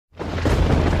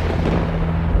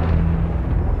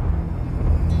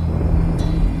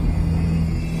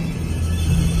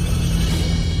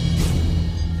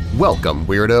Welcome,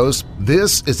 Weirdos!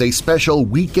 This is a special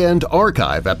Weekend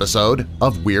Archive episode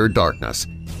of Weird Darkness.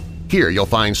 Here you'll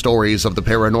find stories of the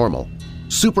paranormal,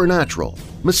 supernatural,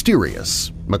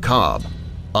 mysterious, macabre,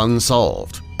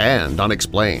 unsolved, and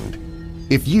unexplained.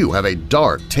 If you have a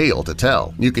dark tale to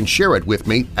tell, you can share it with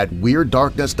me at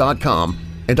WeirdDarkness.com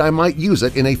and I might use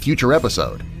it in a future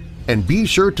episode. And be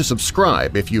sure to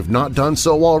subscribe if you've not done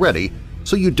so already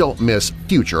so you don't miss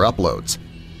future uploads.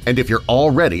 And if you're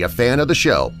already a fan of the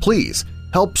show, please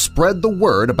help spread the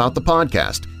word about the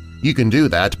podcast. You can do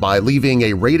that by leaving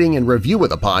a rating and review of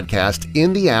the podcast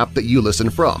in the app that you listen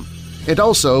from. And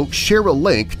also share a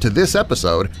link to this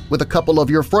episode with a couple of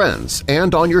your friends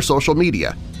and on your social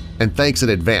media. And thanks in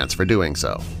advance for doing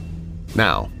so.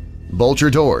 Now, bolt your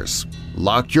doors,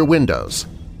 lock your windows,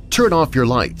 turn off your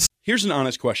lights. Here's an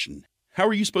honest question. How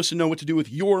are you supposed to know what to do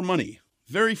with your money?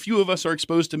 Very few of us are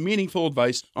exposed to meaningful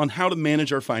advice on how to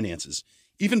manage our finances.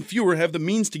 Even fewer have the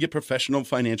means to get professional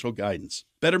financial guidance.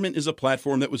 Betterment is a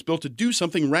platform that was built to do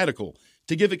something radical,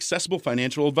 to give accessible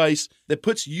financial advice that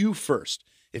puts you first.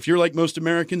 If you're like most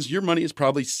Americans, your money is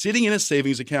probably sitting in a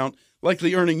savings account,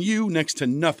 likely earning you next to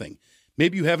nothing.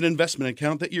 Maybe you have an investment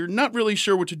account that you're not really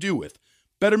sure what to do with.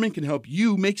 Betterment can help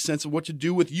you make sense of what to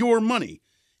do with your money.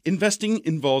 Investing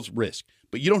involves risk,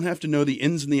 but you don't have to know the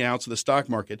ins and the outs of the stock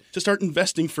market to start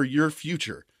investing for your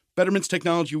future. Betterment's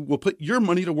technology will put your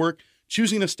money to work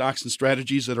choosing the stocks and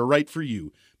strategies that are right for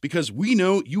you, because we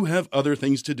know you have other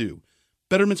things to do.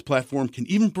 Betterment's platform can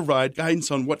even provide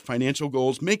guidance on what financial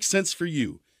goals make sense for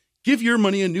you. Give your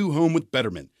money a new home with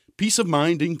Betterment, peace of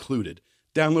mind included.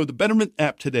 Download the Betterment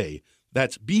app today.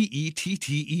 That's BETTERMENT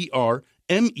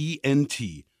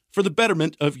for the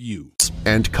betterment of you.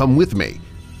 And come with me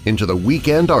into the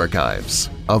Weekend Archives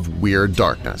of Weird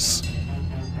Darkness.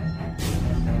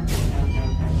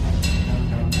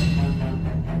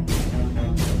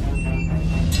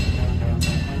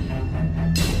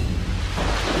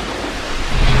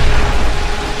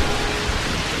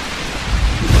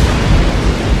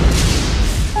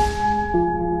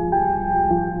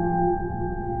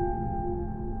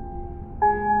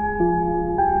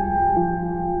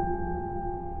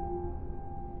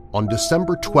 On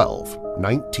December 12,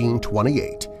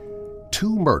 1928,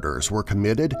 two murders were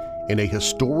committed in a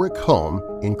historic home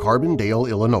in Carbondale,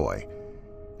 Illinois,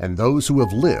 and those who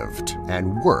have lived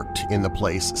and worked in the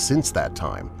place since that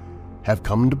time have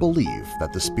come to believe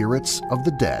that the spirits of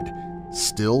the dead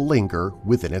still linger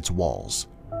within its walls.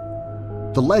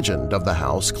 The legend of the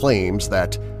house claims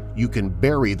that you can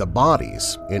bury the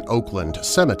bodies in Oakland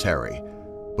Cemetery,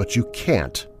 but you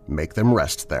can't make them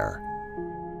rest there.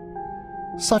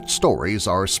 Such stories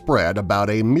are spread about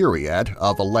a myriad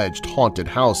of alleged haunted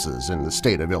houses in the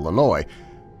state of Illinois,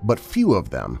 but few of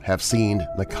them have seen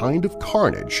the kind of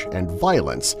carnage and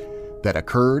violence that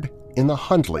occurred in the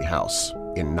Hundley House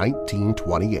in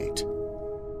 1928.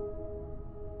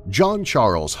 John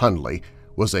Charles Hundley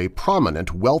was a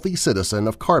prominent wealthy citizen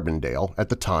of Carbondale at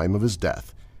the time of his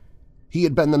death. He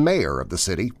had been the mayor of the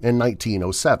city in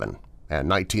 1907 and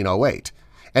 1908,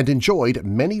 and enjoyed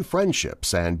many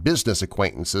friendships and business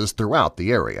acquaintances throughout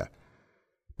the area.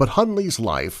 But Hundley's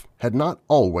life had not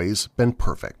always been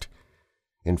perfect.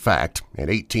 In fact, in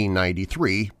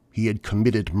 1893 he had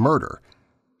committed murder.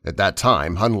 At that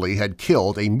time, Hundley had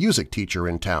killed a music teacher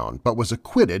in town but was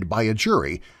acquitted by a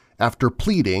jury after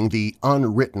pleading the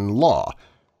unwritten law,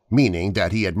 meaning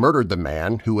that he had murdered the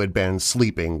man who had been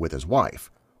sleeping with his wife.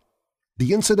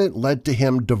 The incident led to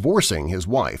him divorcing his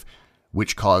wife,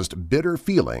 which caused bitter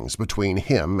feelings between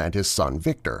him and his son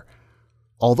Victor.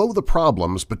 Although the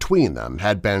problems between them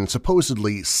had been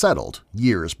supposedly settled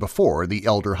years before the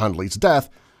elder Hundley's death,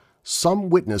 some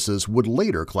witnesses would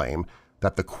later claim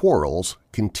that the quarrels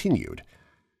continued.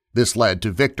 This led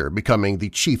to Victor becoming the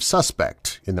chief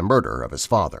suspect in the murder of his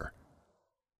father.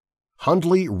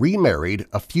 Hundley remarried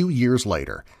a few years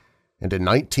later, and in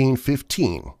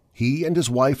 1915 he and his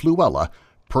wife Luella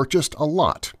purchased a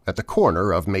lot at the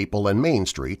corner of Maple and Main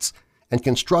Streets and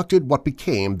constructed what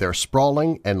became their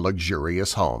sprawling and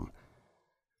luxurious home.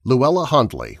 Luella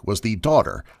Hundley was the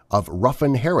daughter of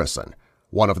Ruffin Harrison,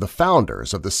 one of the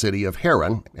founders of the city of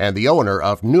Herrin and the owner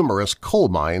of numerous coal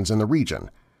mines in the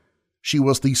region. She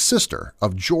was the sister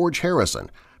of George Harrison,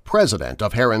 president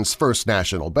of Herrin's First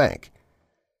National Bank.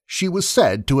 She was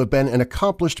said to have been an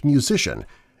accomplished musician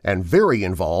and very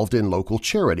involved in local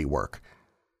charity work.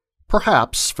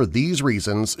 Perhaps for these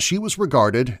reasons she was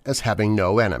regarded as having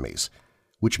no enemies,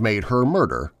 which made her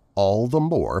murder all the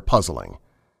more puzzling.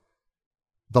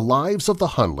 The lives of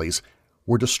the Hundleys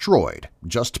were destroyed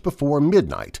just before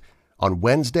midnight on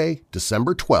Wednesday,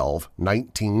 December 12,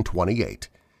 1928.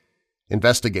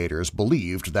 Investigators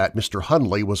believed that Mr.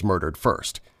 Hundley was murdered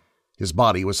first. His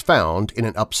body was found in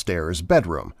an upstairs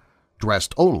bedroom,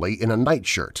 dressed only in a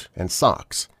nightshirt and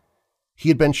socks. He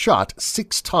had been shot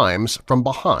 6 times from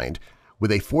behind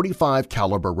with a .45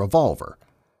 caliber revolver.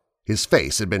 His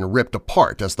face had been ripped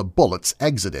apart as the bullets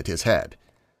exited his head.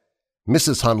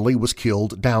 Mrs. Hundley was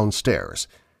killed downstairs.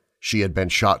 She had been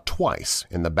shot twice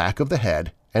in the back of the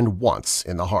head and once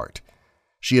in the heart.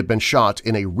 She had been shot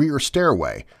in a rear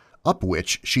stairway, up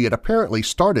which she had apparently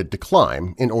started to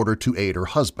climb in order to aid her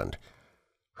husband.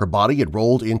 Her body had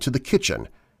rolled into the kitchen,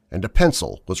 and a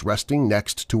pencil was resting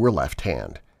next to her left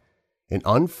hand. An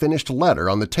unfinished letter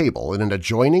on the table in an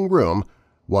adjoining room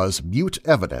was mute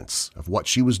evidence of what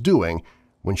she was doing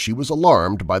when she was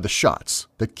alarmed by the shots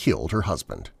that killed her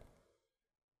husband.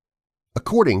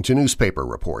 According to newspaper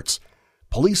reports,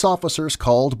 police officers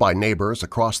called by neighbors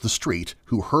across the street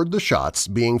who heard the shots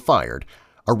being fired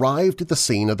arrived at the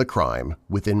scene of the crime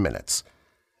within minutes.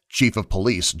 Chief of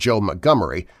Police Joe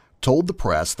Montgomery told the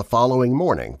press the following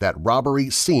morning that robbery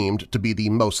seemed to be the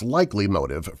most likely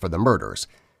motive for the murders,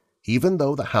 even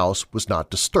though the house was not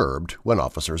disturbed when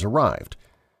officers arrived.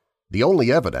 The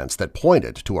only evidence that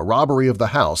pointed to a robbery of the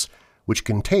house, which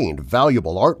contained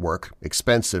valuable artwork,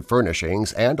 expensive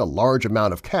furnishings, and a large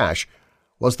amount of cash,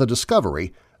 was the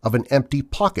discovery of an empty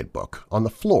pocketbook on the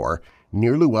floor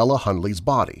near Luella Hundley's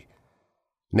body.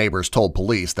 Neighbors told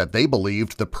police that they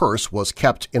believed the purse was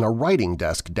kept in a writing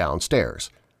desk downstairs.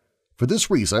 For this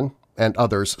reason, and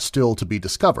others still to be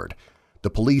discovered, the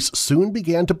police soon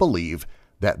began to believe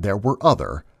that there were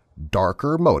other,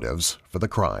 darker motives for the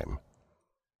crime.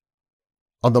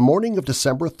 On the morning of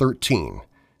December 13,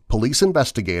 police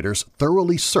investigators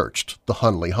thoroughly searched the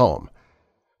Hundley home.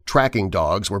 Tracking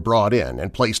dogs were brought in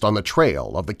and placed on the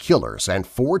trail of the killers, and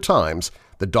 4 times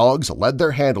the dogs led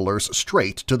their handlers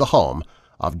straight to the home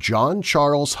of John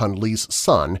Charles Hundley's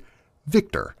son,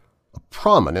 Victor, a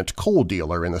prominent coal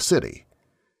dealer in the city.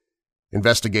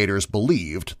 Investigators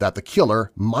believed that the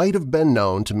killer might have been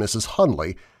known to Mrs.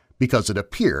 Hundley because it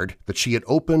appeared that she had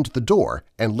opened the door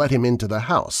and let him into the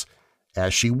house,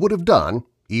 as she would have done,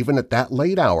 even at that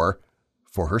late hour,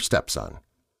 for her stepson.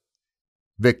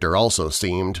 Victor also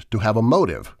seemed to have a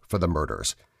motive for the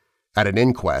murders. At an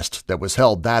inquest that was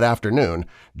held that afternoon,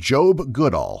 Job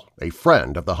Goodall, a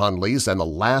friend of the Hundleys and the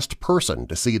last person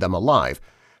to see them alive,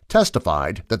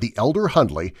 testified that the elder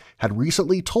Hundley had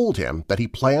recently told him that he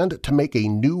planned to make a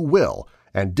new will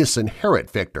and disinherit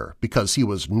Victor because he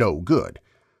was no good.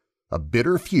 A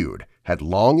bitter feud had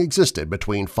long existed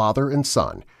between father and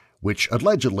son, which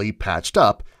allegedly patched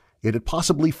up, it had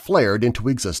possibly flared into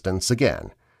existence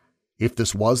again. If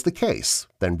this was the case,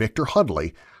 then Victor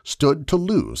Hundley stood to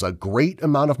lose a great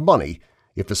amount of money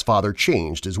if his father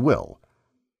changed his will.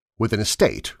 With an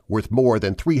estate worth more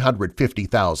than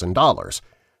 $350,000,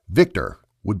 Victor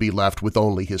would be left with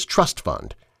only his trust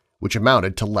fund, which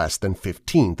amounted to less than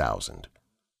 $15,000.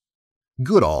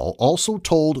 Goodall also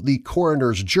told the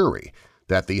coroner's jury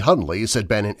that the Hundleys had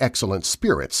been in excellent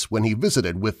spirits when he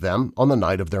visited with them on the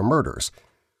night of their murders.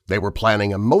 They were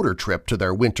planning a motor trip to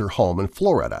their winter home in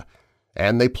Florida,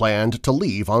 and they planned to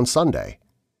leave on Sunday.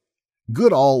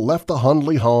 Goodall left the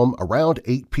Hundley home around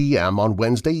 8 p.m. on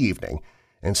Wednesday evening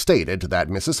and stated that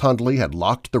Mrs. Hundley had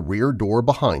locked the rear door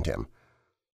behind him.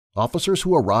 Officers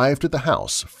who arrived at the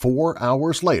house 4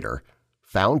 hours later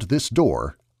found this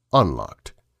door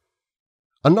unlocked.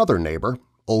 Another neighbor,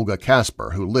 Olga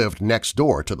Casper, who lived next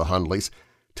door to the Hundleys,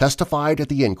 testified at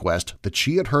the inquest that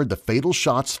she had heard the fatal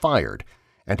shots fired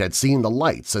and had seen the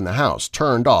lights in the house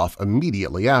turned off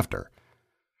immediately after.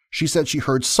 She said she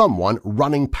heard someone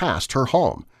running past her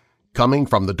home, coming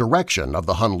from the direction of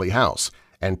the Hundley house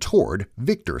and toward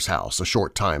Victor's house a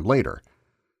short time later.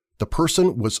 The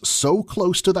person was so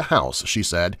close to the house, she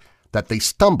said, that they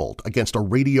stumbled against a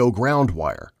radio ground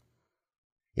wire.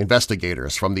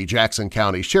 Investigators from the Jackson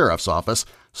County Sheriff's Office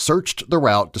searched the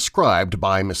route described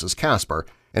by Mrs. Casper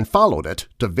and followed it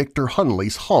to Victor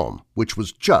Hundley's home, which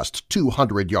was just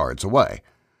 200 yards away.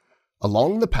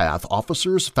 Along the path,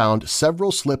 officers found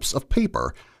several slips of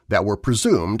paper that were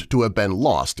presumed to have been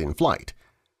lost in flight.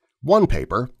 One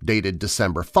paper, dated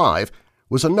December 5,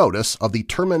 was a notice of the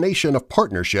termination of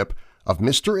partnership of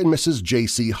Mr. and Mrs.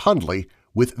 J.C. Hundley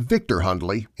with Victor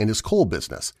Hundley in his coal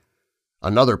business.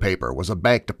 Another paper was a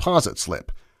bank deposit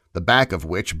slip, the back of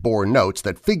which bore notes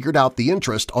that figured out the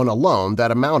interest on a loan that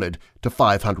amounted to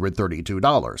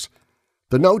 $532.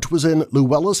 The note was in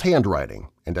Luella's handwriting,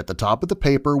 and at the top of the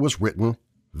paper was written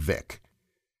Vic.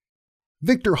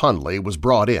 Victor Hundley was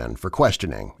brought in for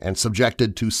questioning and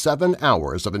subjected to 7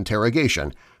 hours of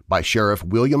interrogation by Sheriff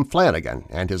William Flanagan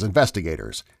and his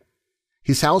investigators.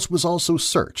 His house was also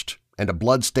searched, and a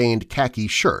blood-stained khaki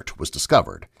shirt was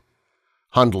discovered.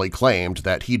 Hundley claimed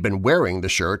that he'd been wearing the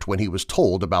shirt when he was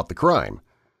told about the crime.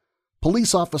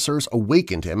 Police officers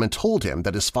awakened him and told him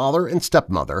that his father and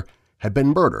stepmother had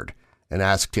been murdered and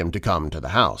asked him to come to the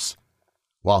house.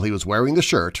 While he was wearing the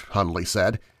shirt, Hundley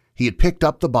said, he had picked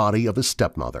up the body of his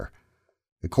stepmother.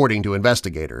 According to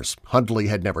investigators, Hundley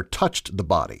had never touched the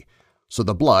body, so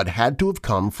the blood had to have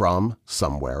come from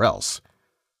somewhere else.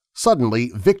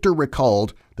 Suddenly, Victor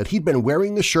recalled that he'd been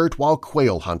wearing the shirt while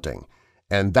quail hunting,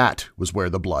 and that was where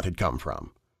the blood had come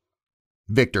from.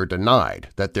 Victor denied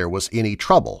that there was any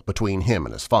trouble between him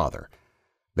and his father.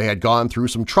 They had gone through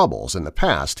some troubles in the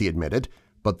past, he admitted,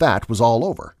 but that was all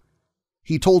over.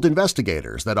 He told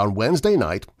investigators that on Wednesday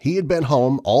night he had been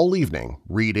home all evening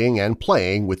reading and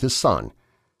playing with his son.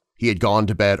 He had gone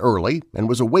to bed early and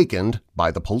was awakened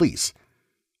by the police.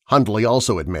 Hundley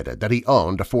also admitted that he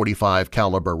owned a .45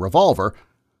 caliber revolver,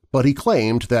 but he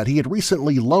claimed that he had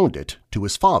recently loaned it to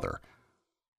his father.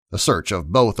 A search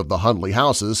of both of the Hundley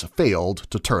houses failed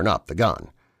to turn up the gun.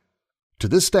 To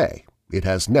this day, it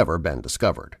has never been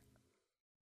discovered.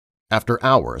 After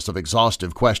hours of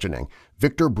exhaustive questioning,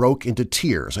 Victor broke into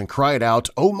tears and cried out,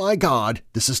 "Oh my God,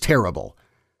 this is terrible!"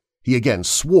 He again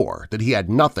swore that he had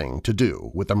nothing to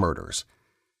do with the murders.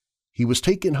 He was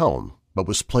taken home but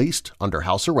was placed under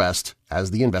house arrest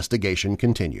as the investigation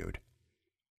continued.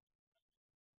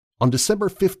 On December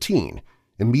 15,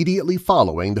 immediately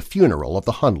following the funeral of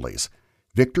the Hundleys,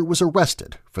 Victor was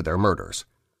arrested for their murders.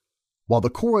 While the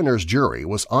coroner's jury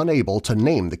was unable to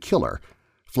name the killer,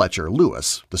 Fletcher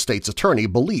Lewis, the state's attorney,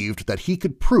 believed that he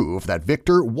could prove that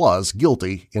Victor was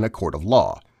guilty in a court of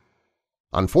law.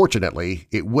 Unfortunately,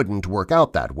 it wouldn't work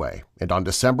out that way, and on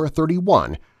December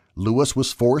 31, Lewis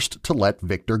was forced to let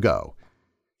Victor go.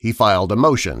 He filed a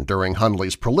motion during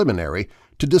Hundley's preliminary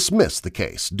to dismiss the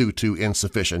case due to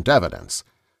insufficient evidence.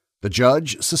 The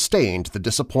judge sustained the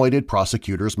disappointed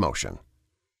prosecutor's motion.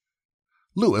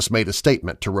 Lewis made a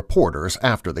statement to reporters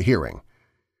after the hearing.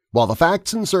 While the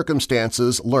facts and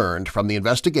circumstances learned from the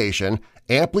investigation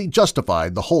amply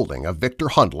justified the holding of Victor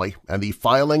Hundley and the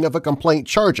filing of a complaint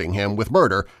charging him with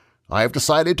murder, I have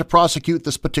decided to prosecute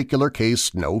this particular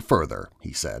case no further,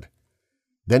 he said.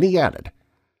 Then he added,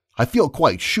 I feel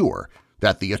quite sure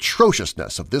that the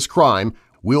atrociousness of this crime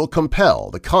will compel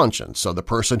the conscience of the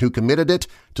person who committed it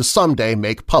to someday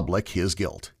make public his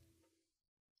guilt.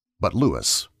 But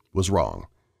Lewis was wrong.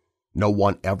 No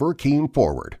one ever came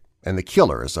forward, and the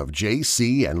killers of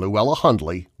J.C. and Luella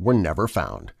Hundley were never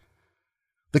found.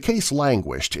 The case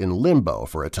languished in limbo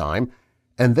for a time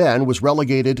and then was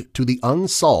relegated to the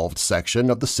unsolved section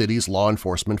of the city's law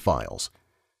enforcement files.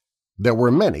 There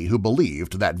were many who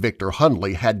believed that Victor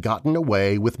Hundley had gotten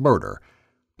away with murder,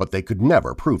 but they could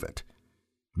never prove it.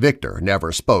 Victor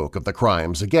never spoke of the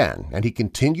crimes again, and he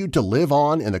continued to live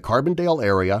on in the Carbondale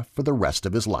area for the rest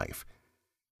of his life.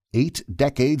 8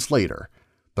 decades later,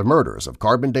 the murders of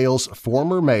Carbondale's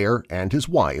former mayor and his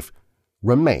wife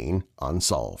remain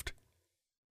unsolved.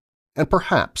 And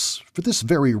perhaps for this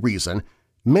very reason,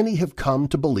 many have come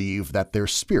to believe that their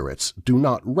spirits do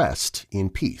not rest in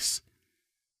peace.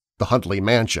 The Hundley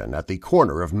mansion at the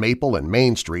corner of Maple and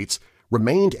Main Streets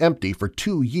remained empty for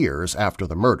 2 years after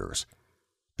the murders.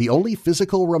 The only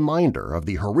physical reminder of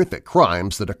the horrific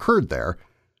crimes that occurred there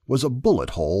was a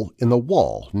bullet hole in the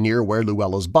wall near where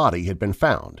Luella's body had been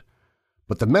found.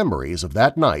 But the memories of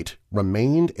that night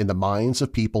remained in the minds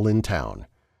of people in town.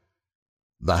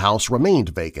 The house remained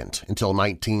vacant until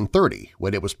 1930,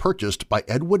 when it was purchased by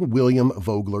Edwin William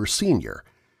Vogler Sr.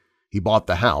 He bought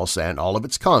the house and all of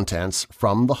its contents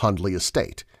from the Hundley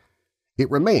estate.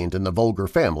 It remained in the Vogler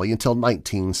family until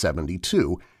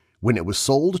 1972, when it was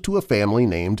sold to a family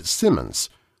named Simmons,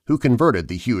 who converted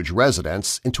the huge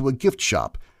residence into a gift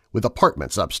shop with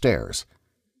apartments upstairs.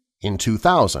 In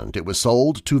 2000, it was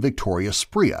sold to Victoria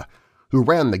Spria, who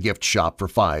ran the gift shop for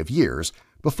 5 years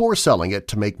before selling it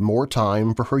to make more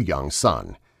time for her young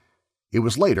son. It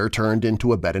was later turned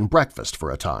into a bed and breakfast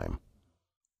for a time.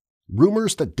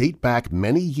 Rumors that date back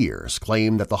many years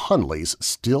claim that the Hundleys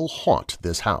still haunt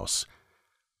this house.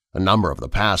 A number of the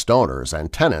past owners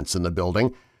and tenants in the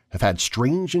building have had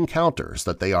strange encounters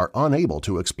that they are unable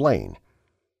to explain.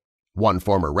 One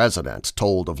former resident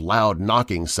told of loud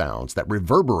knocking sounds that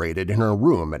reverberated in her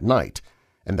room at night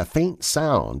and the faint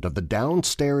sound of the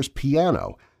downstairs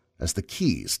piano as the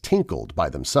keys tinkled by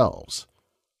themselves.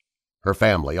 Her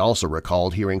family also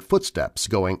recalled hearing footsteps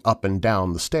going up and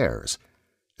down the stairs,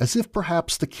 as if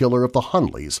perhaps the killer of the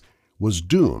Hundleys was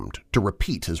doomed to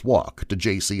repeat his walk to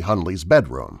J.C. Hundley's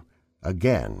bedroom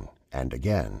again and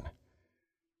again.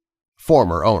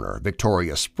 Former owner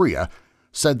Victoria Spria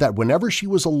said that whenever she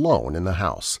was alone in the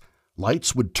house,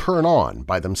 lights would turn on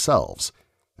by themselves,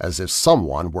 as if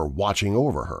someone were watching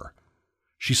over her.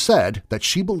 She said that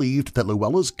she believed that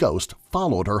Luella's ghost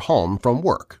followed her home from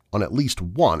work on at least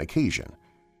one occasion.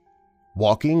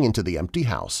 Walking into the empty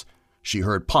house, she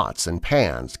heard pots and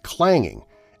pans clanging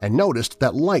and noticed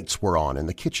that lights were on in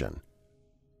the kitchen.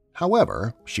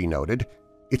 However, she noted,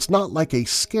 it's not like a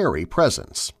scary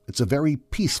presence, it's a very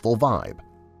peaceful vibe.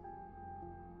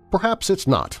 Perhaps it's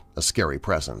not a scary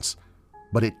presence,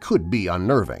 but it could be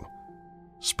unnerving.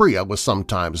 Spria was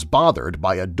sometimes bothered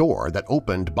by a door that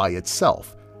opened by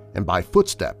itself and by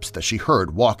footsteps that she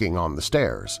heard walking on the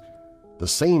stairs, the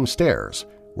same stairs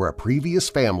where a previous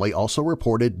family also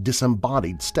reported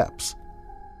disembodied steps.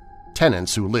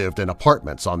 Tenants who lived in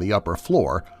apartments on the upper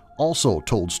floor also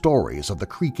told stories of the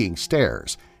creaking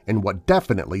stairs and what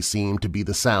definitely seemed to be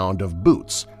the sound of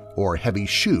boots or heavy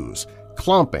shoes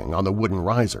clomping on the wooden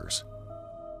risers.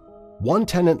 One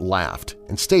tenant laughed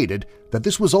and stated that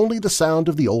this was only the sound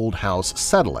of the old house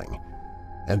settling,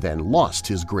 and then lost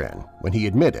his grin when he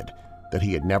admitted that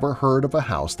he had never heard of a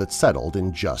house that settled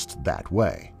in just that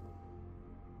way.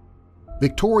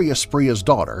 Victoria Spria's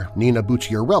daughter, Nina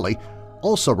Bucciarelli,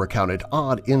 also recounted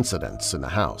odd incidents in the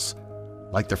house,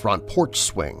 like the front porch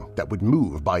swing that would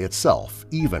move by itself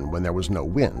even when there was no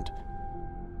wind.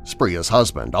 Spria's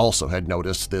husband also had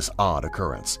noticed this odd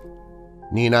occurrence.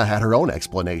 Nina had her own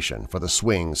explanation for the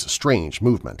swing's strange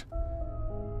movement.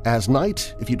 As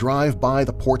night, if you drive by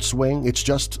the porch swing, it's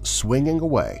just swinging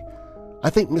away. I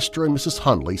think Mr. and Mrs.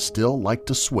 Hundley still like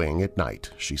to swing at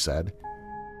night, she said.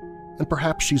 And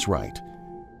perhaps she's right,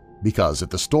 because if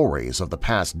the stories of the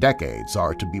past decades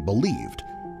are to be believed,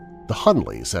 the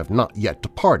Hundleys have not yet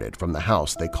departed from the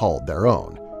house they called their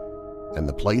own, and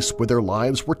the place where their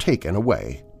lives were taken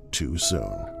away too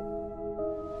soon.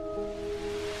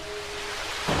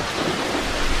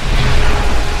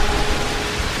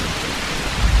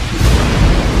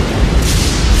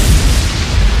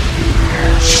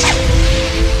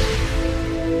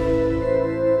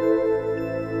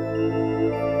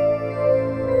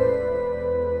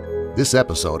 This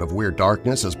episode of Weird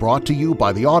Darkness is brought to you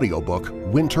by the audiobook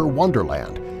Winter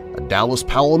Wonderland, a Dallas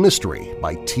Powell mystery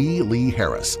by T. Lee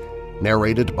Harris,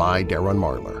 narrated by Darren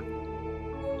Marlar.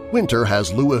 Winter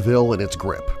has Louisville in its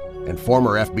grip, and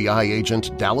former FBI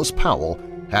agent Dallas Powell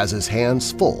has his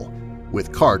hands full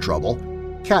with car trouble,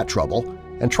 cat trouble,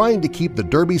 and trying to keep the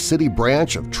Derby City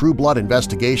branch of True Blood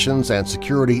Investigations and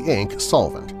Security, Inc.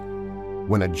 solvent.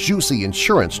 When a juicy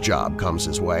insurance job comes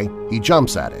his way, he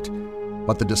jumps at it,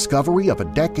 but the discovery of a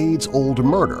decades-old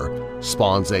murder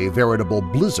spawns a veritable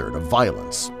blizzard of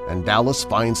violence, and Dallas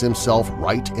finds himself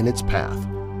right in its path.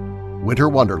 Winter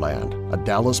Wonderland, a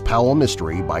Dallas Powell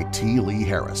mystery by T. Lee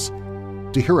Harris.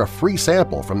 To hear a free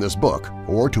sample from this book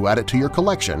or to add it to your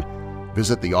collection,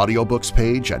 visit the audiobooks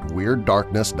page at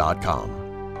WeirdDarkness.com.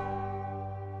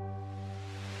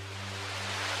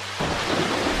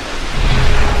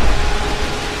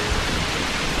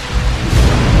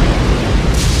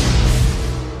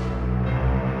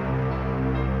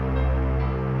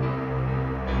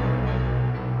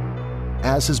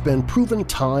 As has been proven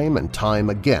time and time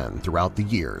again throughout the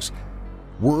years,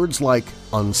 words like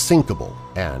unsinkable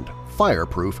and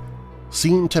fireproof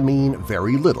seem to mean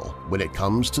very little when it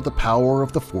comes to the power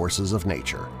of the forces of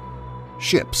nature.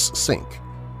 Ships sink,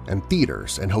 and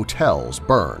theaters and hotels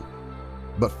burn,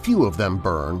 but few of them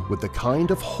burn with the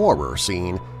kind of horror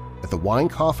seen at the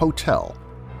Weinkauf Hotel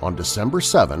on December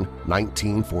 7,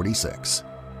 1946.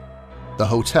 The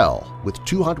hotel, with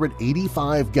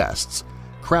 285 guests,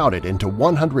 crowded into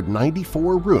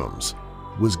 194 rooms,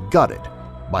 was gutted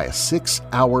by a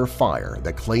 6-hour fire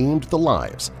that claimed the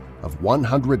lives of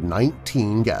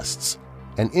 119 guests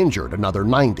and injured another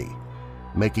 90,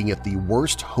 making it the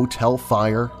worst hotel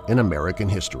fire in American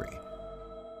history.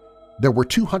 There were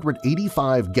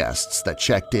 285 guests that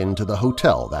checked into the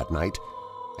hotel that night,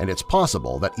 and it's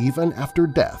possible that even after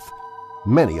death,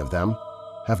 many of them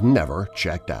have never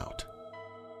checked out.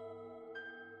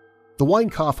 The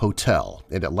Weinkauf Hotel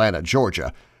in Atlanta,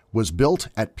 Georgia, was built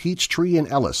at Peachtree and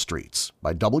Ellis Streets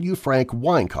by W. Frank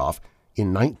Weinkauf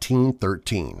in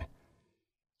 1913.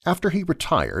 After he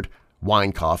retired,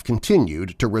 Weinkauf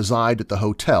continued to reside at the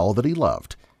hotel that he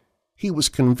loved. He was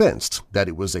convinced that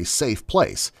it was a safe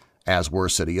place, as were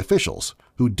city officials,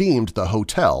 who deemed the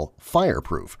hotel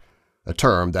fireproof, a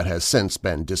term that has since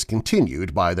been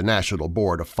discontinued by the National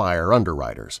Board of Fire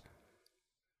Underwriters.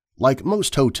 Like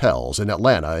most hotels in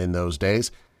Atlanta in those days,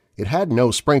 it had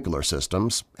no sprinkler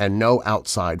systems and no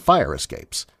outside fire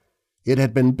escapes. It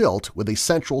had been built with a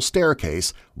central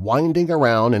staircase winding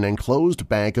around an enclosed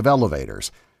bank of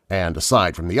elevators and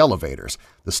aside from the elevators,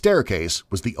 the staircase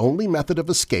was the only method of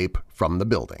escape from the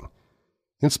building.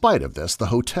 In spite of this, the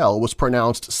hotel was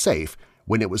pronounced safe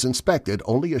when it was inspected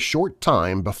only a short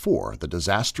time before the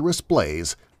disastrous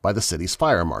blaze by the city's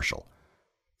fire marshal.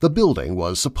 The building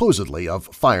was supposedly of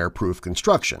fireproof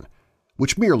construction,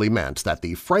 which merely meant that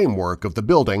the framework of the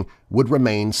building would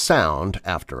remain sound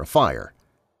after a fire.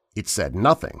 It said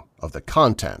nothing of the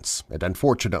contents, and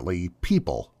unfortunately,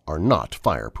 people are not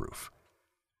fireproof.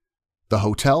 The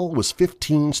hotel was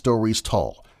 15 stories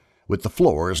tall, with the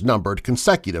floors numbered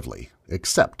consecutively,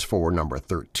 except for number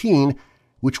 13,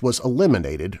 which was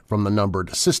eliminated from the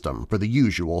numbered system for the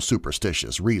usual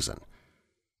superstitious reason.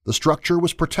 The structure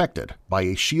was protected by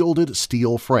a shielded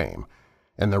steel frame,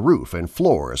 and the roof and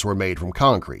floors were made from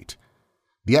concrete.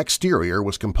 The exterior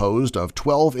was composed of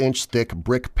 12-inch thick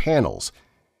brick panels,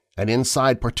 and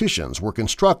inside partitions were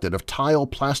constructed of tile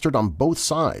plastered on both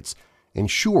sides,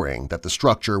 ensuring that the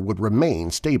structure would remain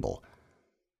stable.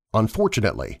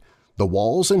 Unfortunately, the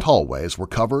walls and hallways were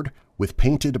covered with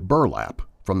painted burlap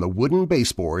from the wooden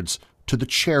baseboards to the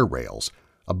chair rails,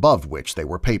 above which they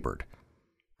were papered.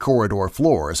 Corridor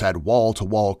floors had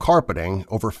wall-to-wall carpeting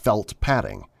over felt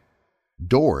padding.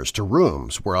 Doors to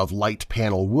rooms were of light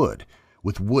panel wood,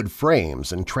 with wood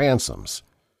frames and transoms.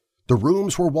 The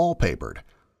rooms were wallpapered,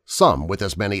 some with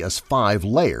as many as 5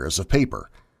 layers of paper,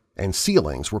 and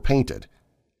ceilings were painted.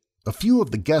 A few of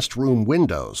the guest room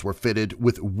windows were fitted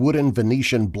with wooden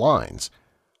Venetian blinds,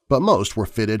 but most were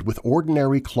fitted with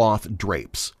ordinary cloth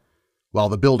drapes. While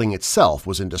the building itself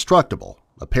was indestructible,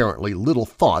 apparently little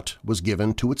thought was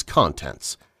given to its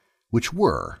contents, which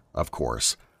were, of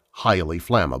course, highly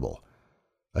flammable.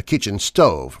 A kitchen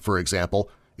stove, for example,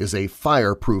 is a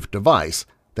fireproof device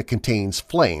that contains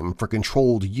flame for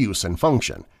controlled use and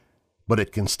function, but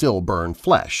it can still burn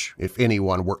flesh if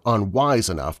anyone were unwise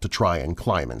enough to try and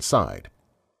climb inside.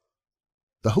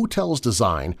 The hotel's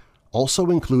design also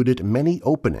included many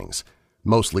openings,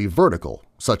 mostly vertical,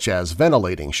 such as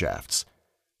ventilating shafts.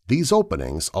 These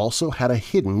openings also had a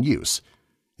hidden use.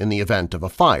 In the event of a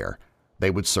fire, they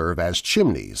would serve as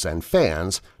chimneys and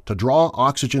fans to draw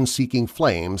oxygen-seeking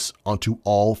flames onto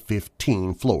all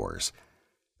 15 floors.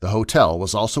 The hotel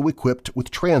was also equipped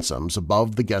with transoms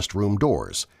above the guest room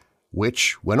doors,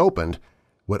 which, when opened,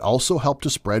 would also help to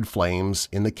spread flames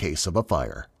in the case of a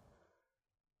fire.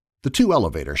 The 2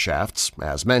 elevator shafts,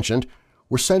 as mentioned,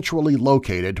 were centrally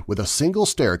located with a single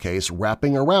staircase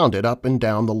wrapping around it up and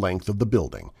down the length of the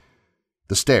building.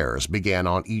 The stairs began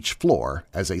on each floor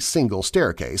as a single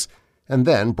staircase and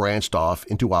then branched off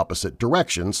into opposite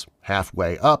directions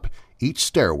halfway up each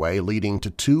stairway, leading to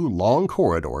 2 long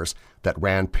corridors that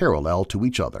ran parallel to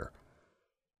each other.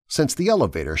 Since the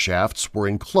elevator shafts were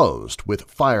enclosed with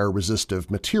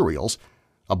fire-resistive materials,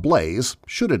 a blaze,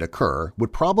 should it occur,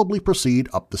 would probably proceed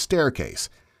up the staircase,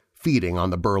 feeding on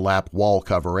the burlap wall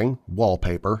covering,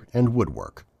 wallpaper, and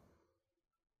woodwork.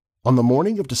 On the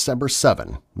morning of December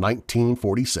 7,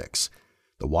 1946,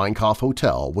 the Weinkauf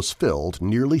Hotel was filled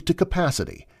nearly to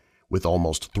capacity, with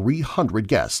almost 300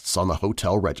 guests on the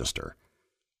hotel register.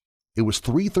 It was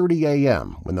 3:30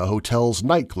 a.m. when the hotel's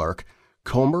night clerk,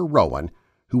 Comer Rowan,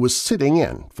 who was sitting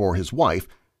in for his wife,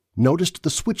 noticed the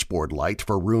switchboard light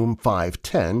for room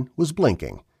 510 was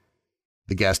blinking.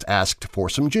 The guest asked for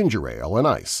some ginger ale and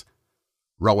ice.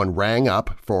 Rowan rang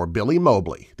up for Billy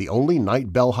Mobley, the only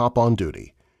night bellhop on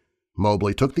duty.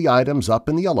 Mobley took the items up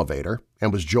in the elevator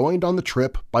and was joined on the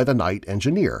trip by the night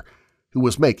engineer, who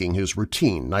was making his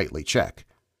routine nightly check.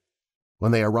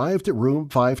 When they arrived at room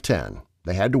 510,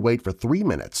 they had to wait for 3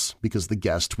 minutes because the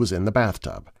guest was in the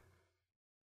bathtub.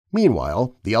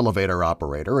 Meanwhile, the elevator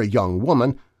operator, a young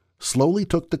woman, slowly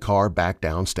took the car back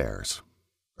downstairs.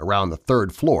 Around the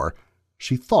 3rd floor,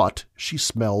 she thought she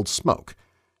smelled smoke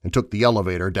and took the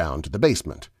elevator down to the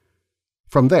basement.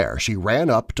 From there, she ran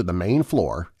up to the main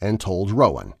floor and told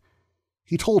Rowan.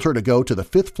 He told her to go to the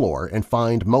 5th floor and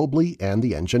find Mobley and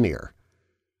the engineer.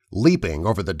 Leaping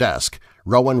over the desk,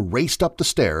 Rowan raced up the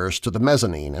stairs to the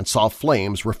mezzanine and saw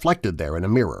flames reflected there in a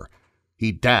mirror.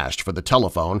 He dashed for the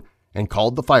telephone and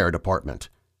called the fire department.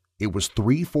 It was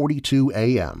 3:42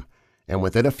 a.m., and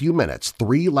within a few minutes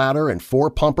 3 ladder and 4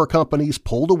 pumper companies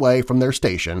pulled away from their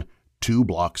station 2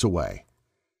 blocks away.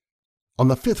 On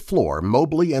the 5th floor,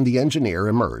 Mobley and the engineer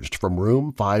emerged from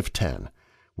room 510,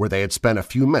 where they had spent a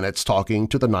few minutes talking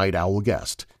to the night owl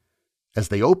guest. As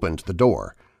they opened the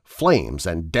door, flames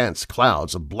and dense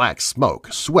clouds of black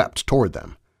smoke swept toward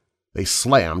them. They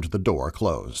slammed the door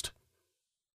closed.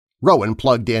 Rowan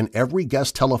plugged in every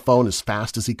guest telephone as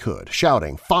fast as he could,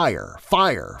 shouting, "Fire!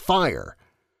 Fire! Fire!"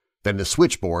 Then the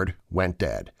switchboard went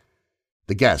dead.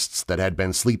 The guests that had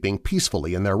been sleeping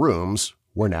peacefully in their rooms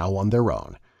were now on their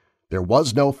own. There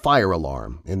was no fire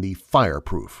alarm in the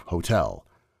fireproof hotel.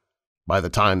 By the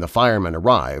time the firemen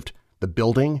arrived, the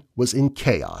building was in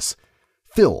chaos,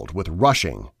 filled with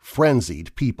rushing,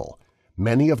 frenzied people,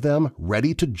 many of them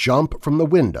ready to jump from the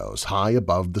windows high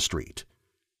above the street.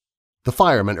 The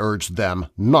firemen urged them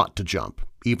not to jump,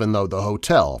 even though the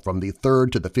hotel from the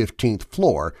 3rd to the 15th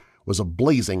floor was a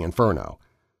blazing inferno.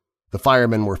 The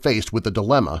firemen were faced with the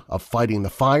dilemma of fighting the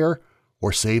fire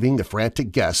or saving the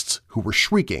frantic guests who were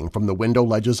shrieking from the window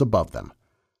ledges above them.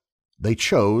 They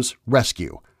chose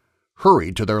rescue,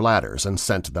 hurried to their ladders, and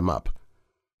sent them up.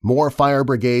 More fire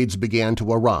brigades began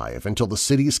to arrive until the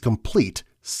city's complete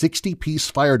 60-piece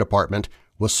fire department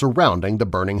was surrounding the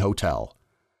burning hotel.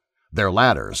 Their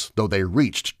ladders, though they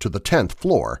reached to the 10th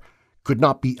floor, could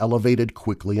not be elevated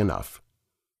quickly enough.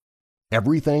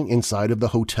 Everything inside of the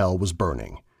hotel was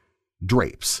burning.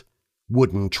 Drapes,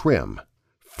 wooden trim,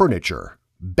 furniture,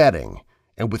 bedding,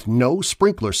 and with no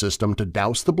sprinkler system to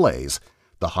douse the blaze,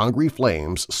 the hungry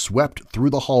flames swept through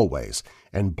the hallways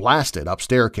and blasted up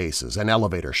staircases and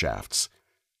elevator shafts.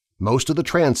 Most of the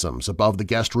transoms above the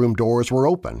guest room doors were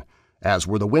open, as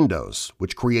were the windows,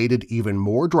 which created even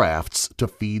more drafts to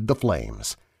feed the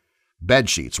flames.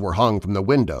 Bedsheets were hung from the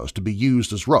windows to be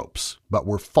used as ropes, but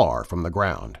were far from the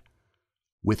ground.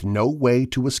 With no way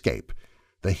to escape,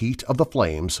 the heat of the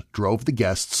flames drove the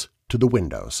guests to the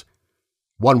windows.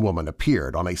 One woman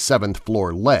appeared on a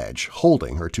 7th-floor ledge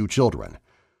holding her 2 children.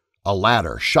 A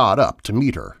ladder shot up to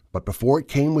meet her, but before it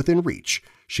came within reach,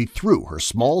 she threw her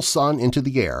small son into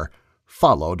the air,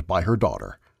 followed by her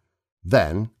daughter.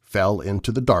 Then fell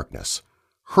into the darkness,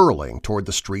 hurling toward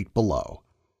the street below.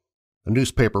 A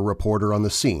newspaper reporter on the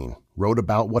scene wrote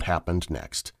about what happened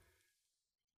next.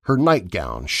 Her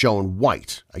nightgown shone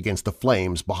white against the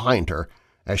flames behind her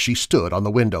as she stood on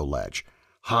the window ledge,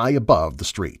 high above the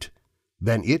street.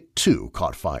 Then it too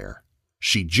caught fire.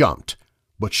 She jumped,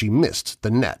 but she missed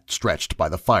the net stretched by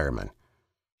the firemen.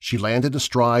 She landed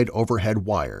astride overhead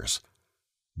wires.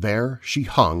 There she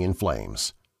hung in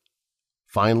flames.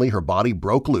 Finally, her body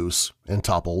broke loose and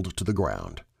toppled to the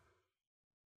ground.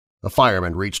 A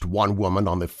fireman reached one woman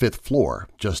on the 5th floor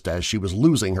just as she was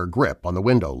losing her grip on the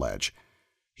window ledge.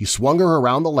 He swung her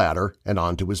around the ladder and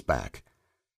onto his back.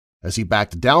 As he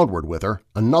backed downward with her,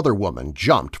 another woman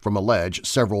jumped from a ledge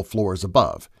several floors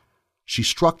above. She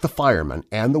struck the fireman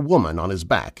and the woman on his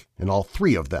back, and all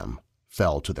 3 of them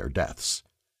fell to their deaths.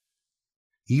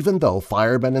 Even though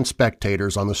firemen and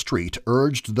spectators on the street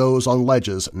urged those on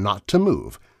ledges not to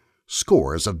move,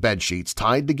 scores of bedsheets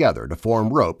tied together to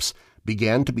form ropes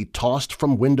began to be tossed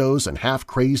from windows and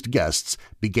half-crazed guests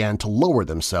began to lower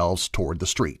themselves toward the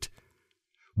street.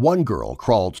 One girl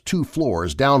crawled 2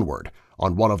 floors downward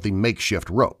on one of the makeshift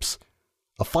ropes.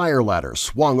 A fire ladder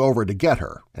swung over to get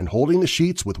her, and holding the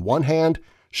sheets with one hand,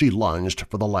 she lunged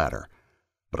for the ladder.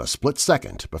 But a split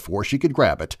second before she could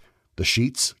grab it, the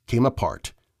sheets came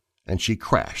apart, and she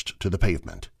crashed to the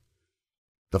pavement.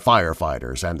 The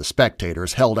firefighters and the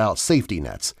spectators held out safety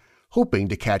nets, hoping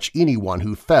to catch anyone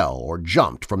who fell or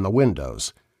jumped from the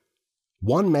windows.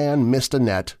 One man missed a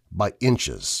net by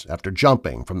inches after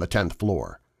jumping from the 10th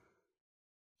floor.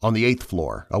 On the 8th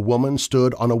floor, a woman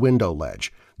stood on a window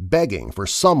ledge, begging for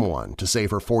someone to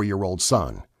save her 4-year-old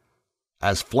son.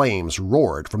 As flames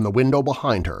roared from the window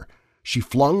behind her, she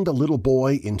flung the little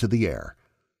boy into the air.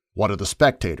 One of the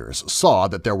spectators saw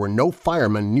that there were no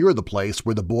firemen near the place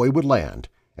where the boy would land,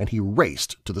 and he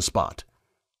raced to the spot.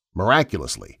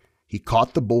 Miraculously, he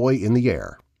caught the boy in the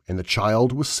air, and the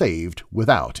child was saved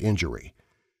without injury.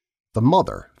 The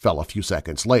mother fell a few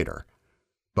seconds later,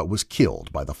 but was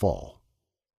killed by the fall.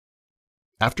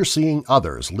 After seeing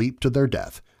others leap to their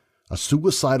death, a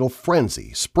suicidal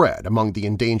frenzy spread among the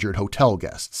endangered hotel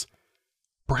guests.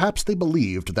 Perhaps they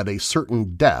believed that a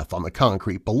certain death on the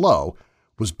concrete below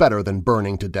was better than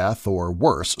burning to death or,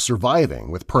 worse,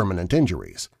 surviving with permanent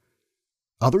injuries.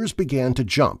 Others began to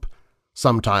jump,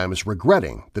 sometimes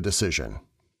regretting the decision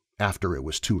after it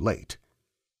was too late.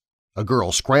 A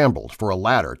girl scrambled for a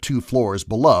ladder 2 floors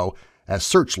below as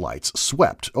searchlights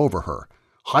swept over her,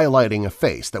 highlighting a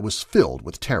face that was filled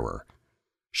with terror.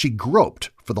 She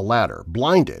groped for the ladder,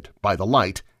 blinded by the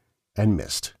light, and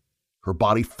missed. Her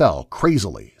body fell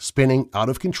crazily, spinning out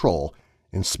of control,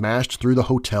 and smashed through the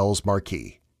hotel's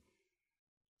marquee.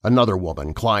 Another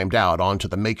woman climbed out onto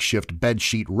the makeshift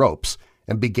bedsheet ropes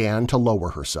and began to lower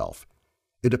herself.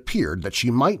 It appeared that she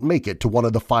might make it to one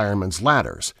of the firemen's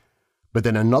ladders, but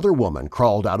then another woman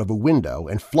crawled out of a window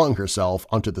and flung herself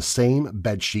onto the same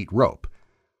bedsheet rope.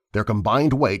 Their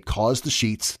combined weight caused the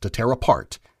sheets to tear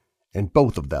apart, and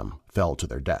both of them fell to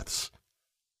their deaths.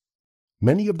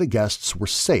 Many of the guests were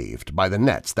saved by the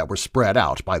nets that were spread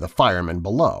out by the firemen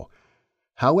below.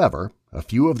 However, a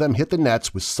few of them hit the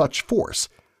nets with such force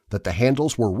that the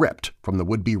handles were ripped from the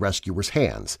would-be rescuers'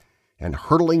 hands, and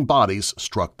hurtling bodies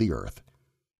struck the earth.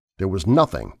 There was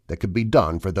nothing that could be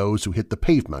done for those who hit the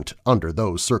pavement under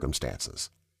those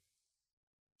circumstances.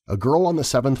 A girl on the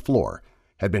 7th floor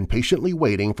had been patiently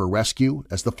waiting for rescue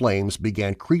as the flames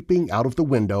began creeping out of the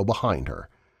window behind her.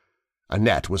 A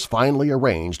net was finally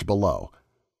arranged below.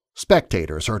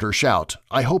 Spectators heard her shout,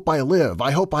 "I hope I live!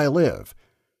 I hope I live!"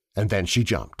 And then she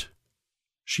jumped.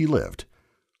 She lived,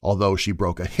 although she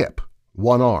broke a hip,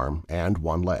 one arm, and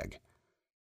one leg.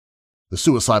 The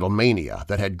suicidal mania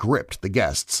that had gripped the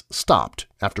guests stopped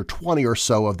after 20 or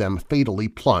so of them fatally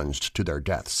plunged to their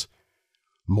deaths.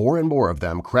 More and more of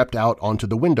them crept out onto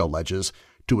the window ledges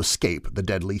to escape the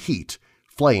deadly heat,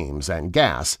 flames, and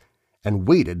gas, and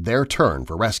waited their turn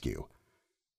for rescue.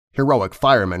 Heroic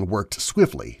firemen worked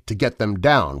swiftly to get them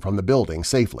down from the building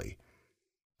safely.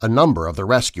 A number of the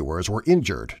rescuers were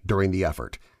injured during the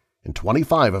effort, and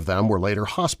 25 of them were later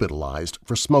hospitalized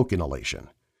for smoke inhalation.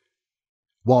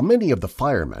 While many of the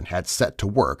firemen had set to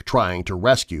work trying to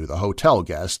rescue the hotel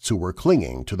guests who were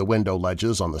clinging to the window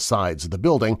ledges on the sides of the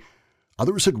building,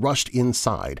 others had rushed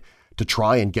inside to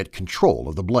try and get control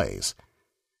of the blaze.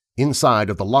 Inside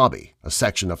of the lobby, a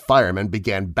section of firemen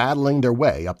began battling their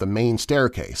way up the main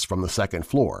staircase from the 2nd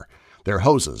floor, their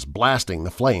hoses blasting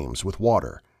the flames with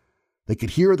water. They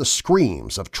could hear the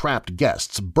screams of trapped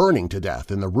guests burning to death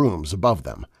in the rooms above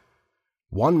them.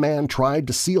 One man tried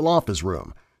to seal off his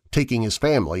room, taking his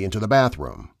family into the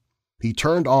bathroom. He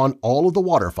turned on all of the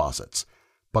water faucets,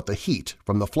 but the heat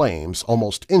from the flames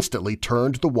almost instantly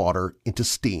turned the water into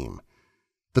steam.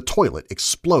 The toilet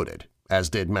exploded, as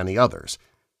did many others,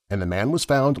 and the man was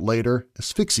found later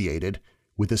asphyxiated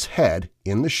with his head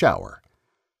in the shower.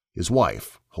 His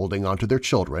wife, holding onto their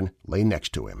children, lay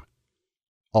next to him.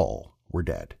 All were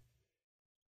dead.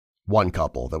 One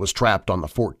couple that was trapped on the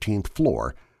 14th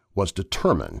floor was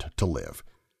determined to live.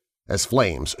 As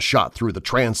flames shot through the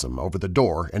transom over the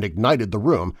door and ignited the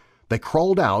room, they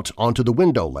crawled out onto the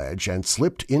window ledge and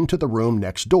slipped into the room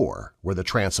next door where the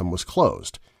transom was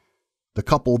closed. The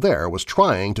couple there was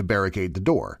trying to barricade the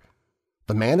door.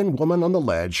 The man and woman on the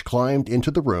ledge climbed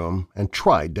into the room and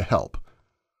tried to help.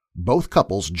 Both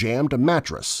couples jammed a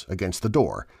mattress against the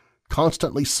door,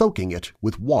 constantly soaking it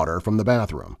with water from the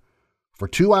bathroom. For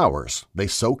 2 hours, they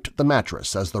soaked the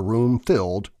mattress as the room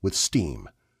filled with steam.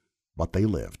 But they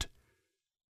lived.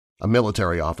 A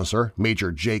military officer,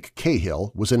 Major Jake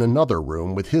Cahill, was in another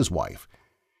room with his wife.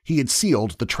 He had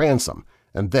sealed the transom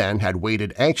and then had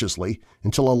waited anxiously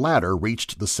until a ladder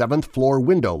reached the 7th floor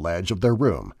window ledge of their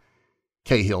room.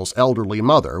 Cahill's elderly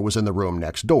mother was in the room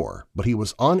next door, but he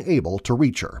was unable to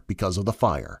reach her because of the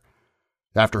fire.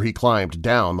 After he climbed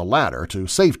down the ladder to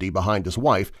safety behind his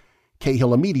wife,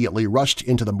 Cahill immediately rushed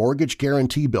into the mortgage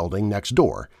guarantee building next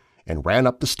door and ran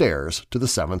up the stairs to the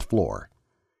 7th floor.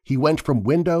 He went from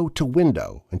window to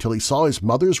window until he saw his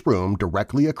mother's room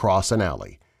directly across an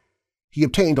alley. He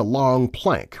obtained a long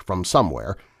plank from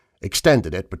somewhere,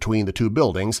 extended it between the two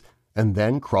buildings, and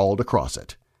then crawled across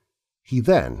it. He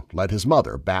then led his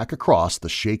mother back across the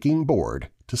shaking board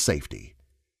to safety.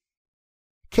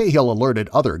 Cahill alerted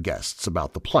other guests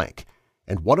about the plank,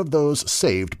 and one of those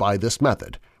saved by this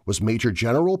method was Major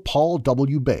General Paul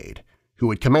W. Bade, who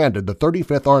had commanded the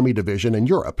 35th Army Division in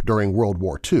Europe during World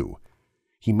War II.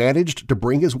 He managed to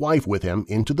bring his wife with him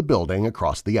into the building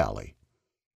across the alley.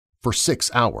 For 6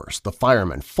 hours, the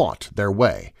firemen fought their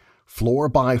way, floor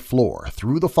by floor,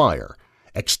 through the fire,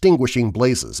 extinguishing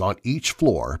blazes on each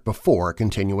floor before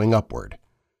continuing upward.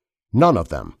 None of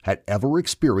them had ever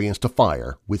experienced a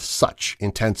fire with such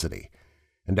intensity,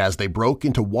 and as they broke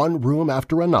into one room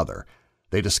after another,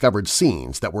 they discovered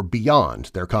scenes that were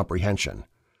beyond their comprehension.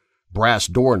 Brass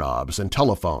doorknobs and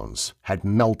telephones had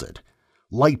melted,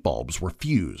 light bulbs were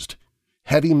fused,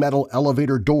 heavy metal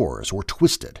elevator doors were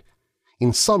twisted.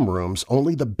 In some rooms,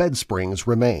 only the bed springs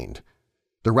remained,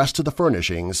 the rest of the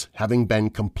furnishings having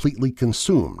been completely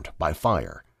consumed by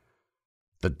fire.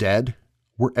 The dead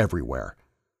were everywhere.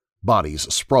 Bodies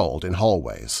sprawled in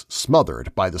hallways,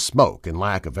 smothered by the smoke and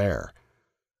lack of air.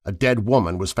 A dead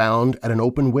woman was found at an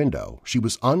open window. She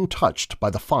was untouched by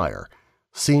the fire,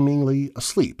 seemingly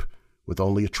asleep, with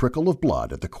only a trickle of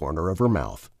blood at the corner of her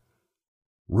mouth.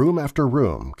 Room after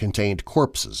room contained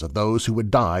corpses of those who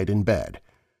had died in bed,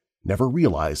 never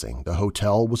realizing the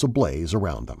hotel was ablaze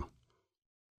around them.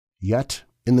 Yet,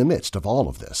 in the midst of all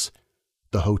of this,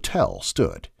 the hotel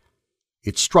stood,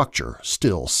 its structure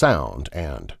still sound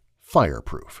and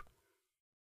fireproof.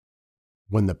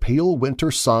 When the pale winter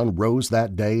sun rose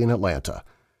that day in Atlanta,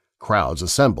 Crowds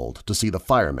assembled to see the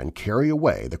firemen carry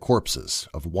away the corpses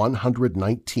of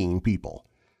 119 people.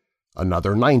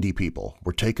 Another 90 people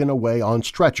were taken away on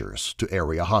stretchers to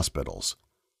area hospitals.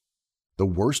 The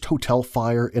worst hotel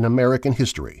fire in American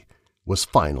history was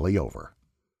finally over.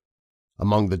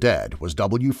 Among the dead was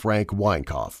W. Frank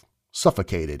Weinkauf,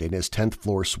 suffocated in his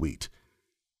 10th-floor suite.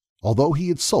 Although he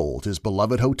had sold his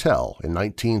beloved hotel in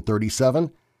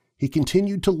 1937, he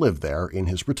continued to live there in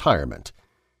his retirement,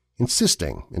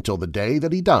 insisting until the day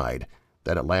that he died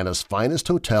that Atlanta's finest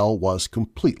hotel was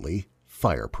completely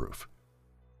fireproof.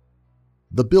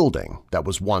 The building that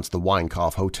was once the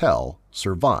Weinkauf Hotel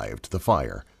survived the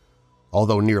fire.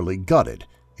 Although nearly gutted,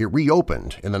 it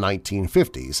reopened in the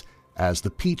 1950s as the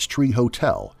Peachtree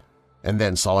Hotel and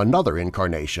then saw another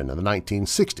incarnation in the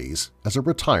 1960s as a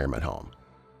retirement home.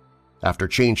 After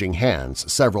changing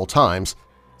hands several times,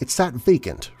 it sat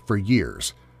vacant for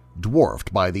years,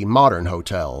 dwarfed by the modern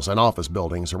hotels and office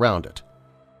buildings around it.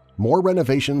 More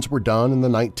renovations were done in the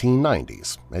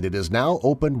 1990s, and it is now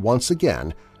opened once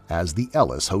again as the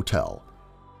Ellis Hotel,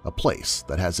 a place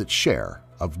that has its share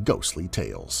of ghostly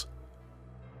tales.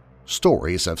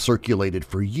 Stories have circulated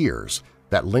for years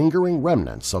that lingering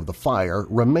remnants of the fire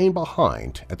remain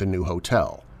behind at the new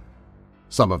hotel.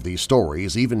 Some of these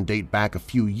stories even date back a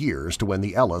few years to when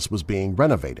the Ellis was being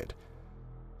renovated.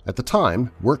 At the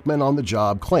time, workmen on the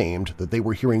job claimed that they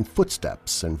were hearing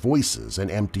footsteps and voices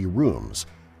in empty rooms,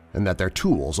 and that their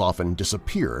tools often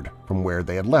disappeared from where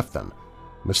they had left them,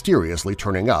 mysteriously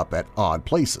turning up at odd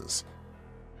places.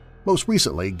 Most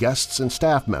recently, guests and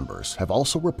staff members have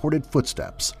also reported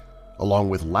footsteps, along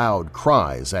with loud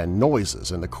cries and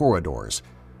noises in the corridors,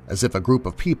 as if a group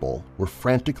of people were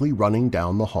frantically running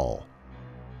down the hall.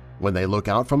 When they look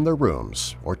out from their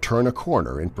rooms or turn a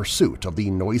corner in pursuit of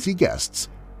the noisy guests,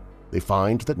 they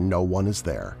find that no one is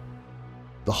there.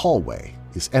 The hallway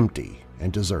is empty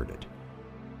and deserted.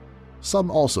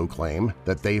 Some also claim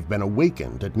that they've been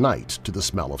awakened at night to the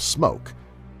smell of smoke,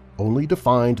 only to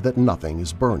find that nothing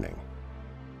is burning.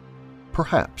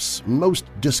 Perhaps most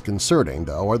disconcerting,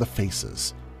 though, are the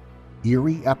faces,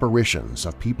 eerie apparitions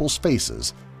of people's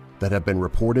faces that have been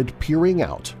reported peering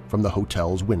out from the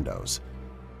hotel's windows.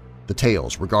 The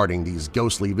tales regarding these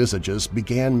ghostly visages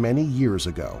began many years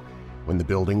ago when the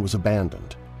building was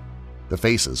abandoned. The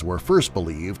faces were first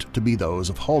believed to be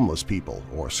those of homeless people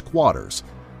or squatters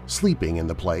sleeping in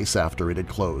the place after it had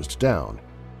closed down.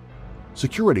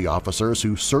 Security officers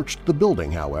who searched the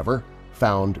building, however,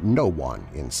 found no one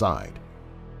inside.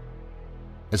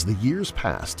 As the years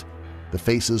passed, the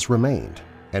faces remained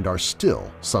and are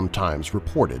still sometimes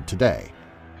reported today.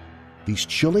 These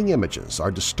chilling images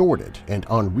are distorted and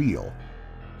unreal,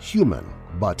 human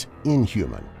but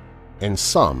inhuman, and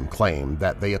some claim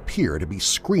that they appear to be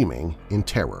screaming in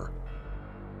terror.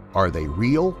 Are they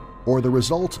real or the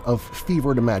result of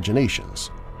fevered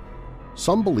imaginations?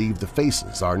 Some believe the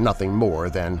faces are nothing more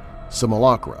than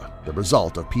simulacra, the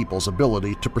result of people's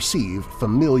ability to perceive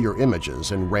familiar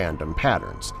images in random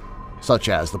patterns, such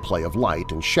as the play of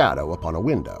light and shadow upon a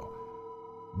window.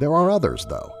 There are others,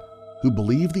 though, who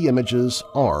believe the images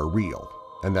are real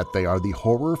and that they are the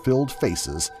horror-filled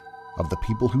faces of the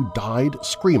people who died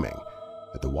screaming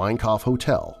at the Weinkauf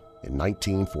Hotel in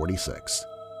 1946.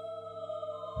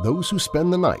 Those who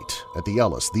spend the night at the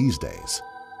Ellis these days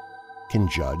can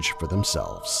judge for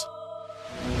themselves.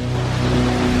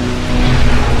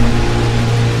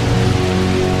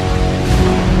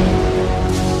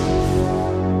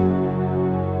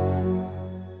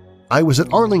 I was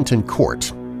at Arlington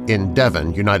Court in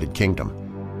Devon, United Kingdom.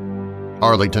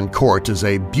 Arlington Court is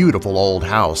a beautiful old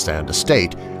house and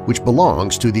estate which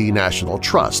belongs to the National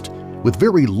Trust, with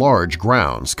very large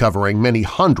grounds covering many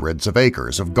hundreds of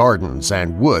acres of gardens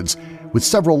and woods with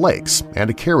several lakes and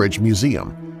a carriage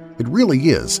museum. It really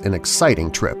is an exciting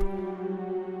trip.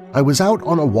 I was out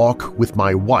on a walk with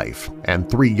my wife and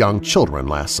 3 young children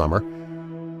last summer.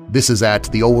 This is at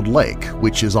the Old Lake,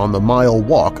 which is on the mile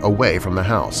walk away from the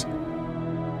house.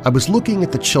 I was looking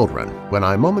at the children when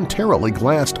I momentarily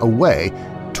glanced away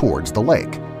towards the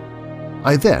lake.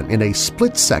 I then, in a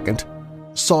split second,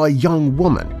 saw a young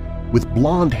woman with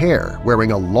blonde hair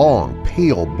wearing a long,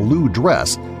 pale blue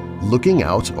dress looking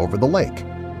out over the lake.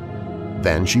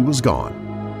 Then she was gone.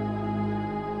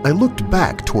 I looked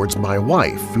back towards my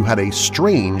wife, who had a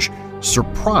strange,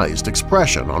 surprised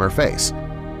expression on her face.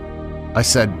 I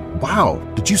said, "Wow,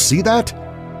 did you see that?"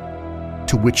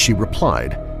 To which she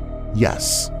replied,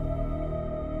 "Yes."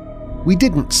 We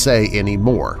didn't say any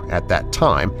more at that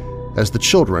time, as the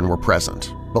children were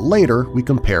present, but later we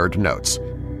compared notes.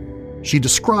 She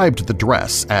described the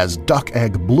dress as duck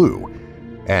egg blue,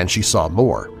 and she saw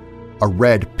more, a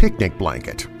red picnic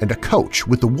blanket, and a coach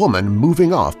with the woman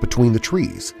moving off between the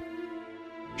trees.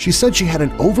 She said she had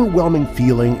an overwhelming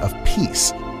feeling of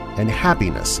peace and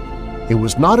happiness and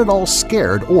was not at all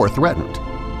scared or threatened.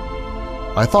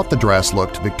 I thought the dress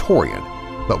looked Victorian,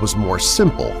 but was more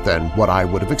simple than what I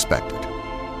would have expected.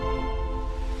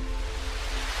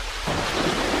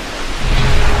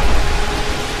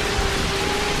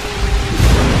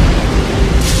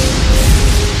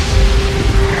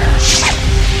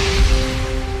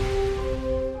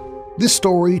 This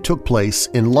story took place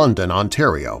in London,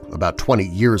 Ontario, about 20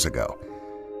 years ago.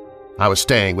 I was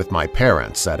staying with my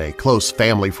parents at a close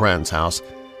family friend's house.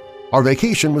 Our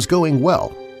vacation was going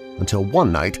well until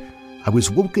one night I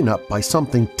was woken up by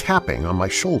something tapping on my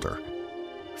shoulder.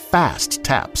 Fast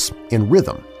taps in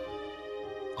rhythm.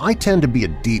 I tend to be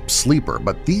a deep sleeper,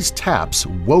 but these taps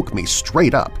woke me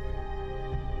straight up.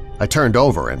 I turned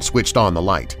over and switched on the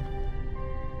light.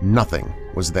 Nothing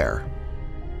was there.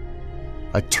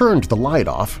 I turned the light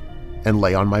off and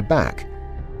lay on my back.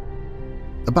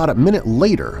 About a minute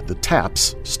later, the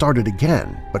taps started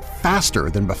again, but faster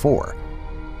than before.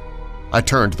 I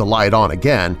turned the light on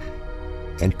again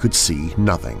and could see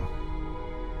nothing.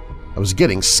 I was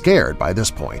getting scared by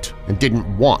this point and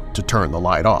didn't want to turn the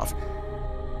light off.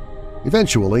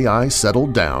 Eventually, I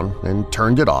settled down and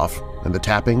turned it off, and the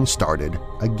tapping started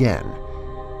again.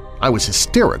 I was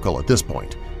hysterical at this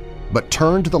point, but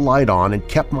turned the light on and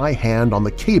kept my hand on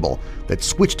the cable that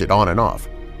switched it on and off.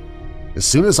 As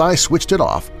soon as I switched it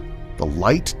off, the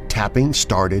light tapping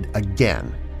started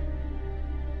again.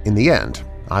 In the end,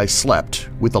 I slept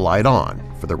with the light on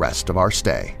for the rest of our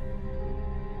stay.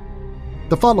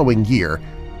 The following year,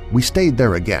 we stayed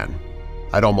there again.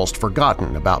 I'd almost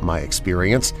forgotten about my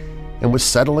experience and was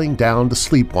settling down to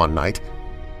sleep one night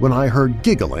when I heard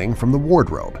giggling from the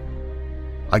wardrobe.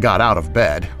 I got out of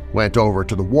bed, went over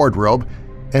to the wardrobe,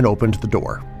 and opened the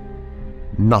door.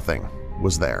 Nothing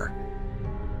was there.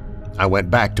 I went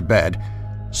back to bed,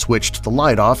 switched the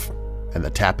light off, and the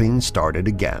tapping started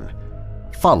again,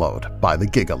 followed by the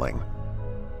giggling.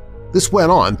 This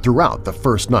went on throughout the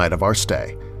first night of our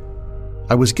stay.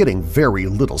 I was getting very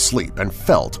little sleep and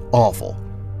felt awful.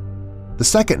 The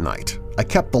second night, I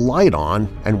kept the light on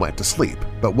and went to sleep,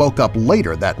 but woke up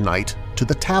later that night to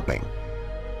the tapping.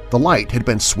 The light had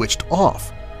been switched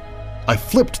off. I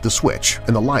flipped the switch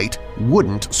and the light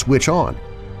wouldn't switch on.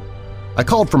 I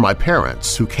called for my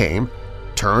parents, who came,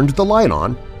 turned the light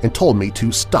on, and told me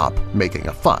to stop making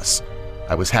a fuss.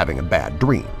 I was having a bad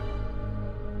dream.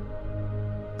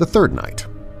 The third night,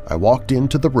 I walked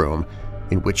into the room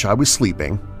in which I was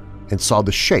sleeping and saw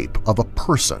the shape of a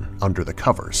person under the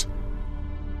covers.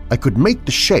 I could make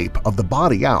the shape of the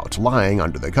body out lying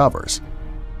under the covers.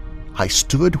 I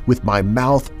stood with my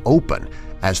mouth open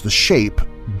as the shape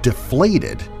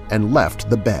deflated and left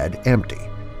the bed empty.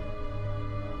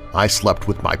 I slept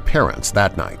with my parents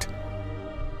that night.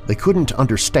 They couldn't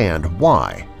understand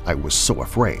why I was so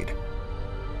afraid.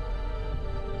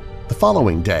 The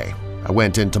following day, I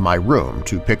went into my room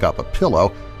to pick up a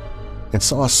pillow and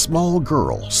saw a small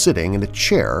girl sitting in a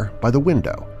chair by the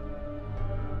window.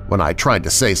 When I tried to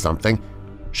say something,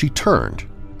 she turned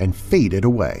and faded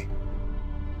away.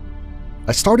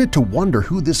 I started to wonder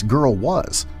who this girl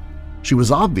was. She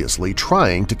was obviously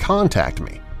trying to contact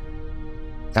me.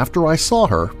 After I saw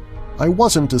her, I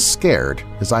wasn't as scared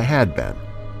as I had been.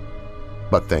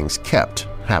 But things kept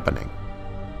happening.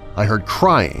 I heard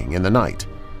crying in the night,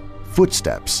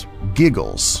 footsteps,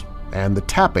 giggles, and the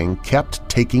tapping kept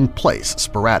taking place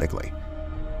sporadically.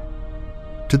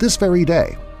 To this very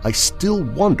day, I still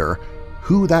wonder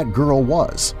who that girl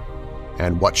was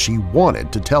and what she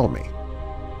wanted to tell me.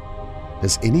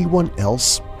 Has anyone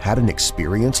else had an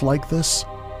experience like this?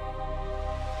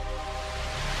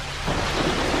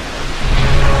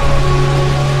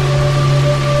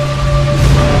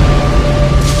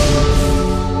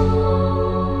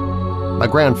 My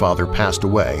grandfather passed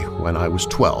away when I was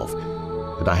 12,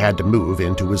 and I had to move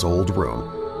into his old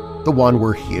room, the one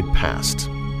where he had passed.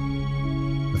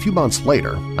 A few months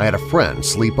later, I had a friend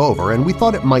sleep over, and we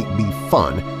thought it might be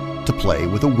fun to play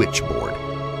with a witch board.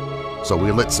 So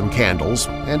we lit some candles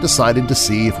and decided to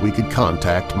see if we could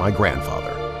contact my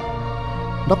grandfather.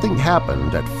 Nothing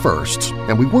happened at first,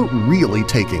 and we weren't really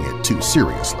taking it too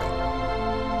seriously.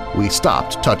 We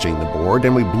stopped touching the board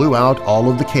and we blew out all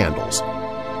of the candles,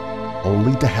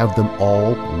 only to have them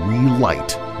all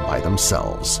relight by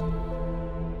themselves.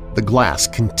 The glass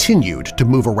continued to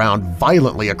move around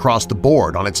violently across the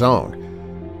board on its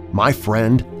own. My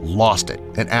friend lost it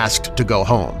and asked to go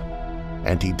home,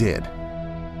 and he did.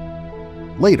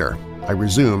 Later, I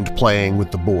resumed playing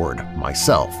with the board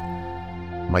myself.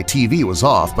 My TV was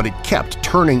off, but it kept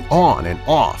turning on and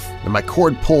off, and my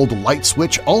cord-pulled light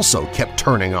switch also kept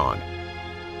turning on.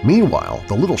 Meanwhile,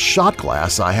 the little shot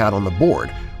glass I had on the board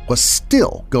was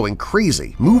still going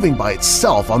crazy, moving by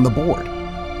itself on the board.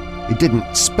 It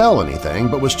didn't spell anything,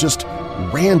 but was just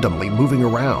randomly moving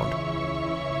around.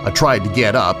 I tried to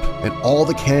get up, and all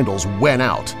the candles went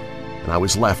out, and I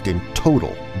was left in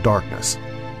total darkness.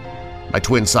 My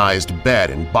twin-sized bed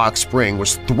and box spring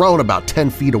was thrown about 10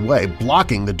 feet away,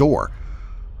 blocking the door.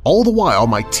 All the while,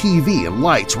 my TV and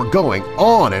lights were going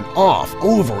on and off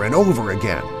over and over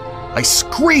again. I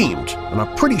screamed, and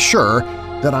I'm pretty sure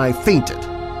that I fainted,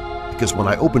 because when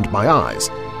I opened my eyes,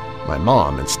 my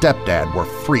mom and stepdad were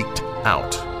freaked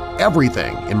out.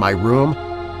 Everything in my room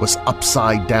was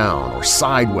upside down or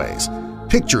sideways.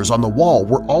 Pictures on the wall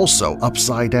were also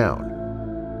upside down.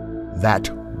 That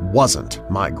wasn't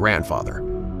my grandfather.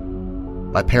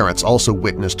 My parents also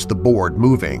witnessed the board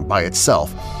moving by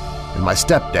itself, and my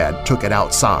stepdad took it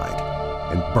outside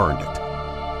and burned it.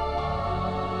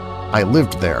 I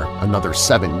lived there another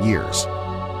 7 years,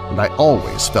 and I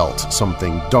always felt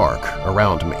something dark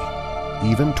around me,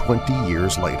 even 20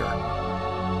 years later.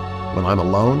 When I'm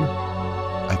alone,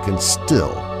 I can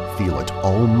still feel it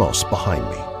almost behind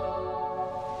me.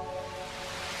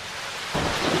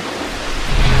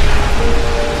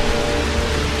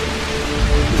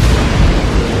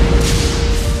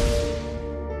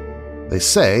 They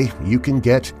say you can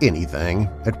get anything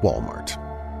at Walmart.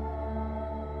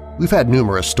 We've had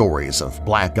numerous stories of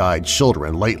black-eyed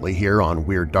children lately here on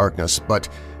Weird Darkness, but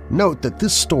note that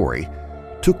this story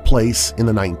took place in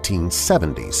the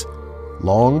 1970s,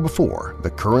 long before the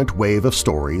current wave of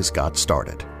stories got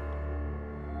started.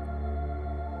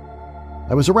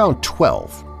 I was around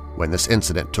 12 when this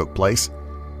incident took place.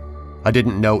 I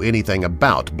didn't know anything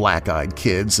about black-eyed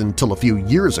kids until a few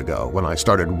years ago when I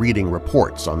started reading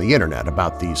reports on the internet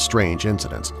about these strange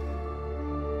incidents.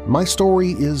 My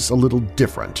story is a little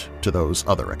different to those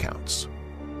other accounts.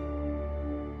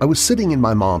 I was sitting in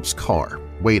my mom's car,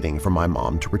 waiting for my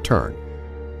mom to return.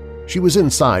 She was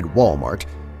inside Walmart,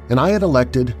 and I had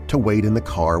elected to wait in the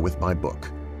car with my book.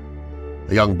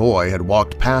 A young boy had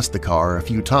walked past the car a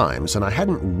few times, and I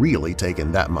hadn't really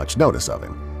taken that much notice of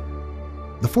him.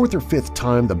 The fourth or fifth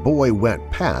time the boy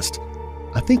went past,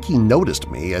 I think he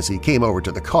noticed me as he came over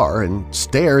to the car and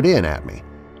stared in at me.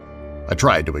 I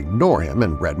tried to ignore him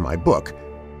and read my book,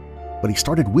 but he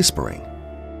started whispering,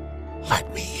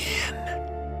 "Let me in."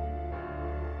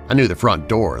 I knew the front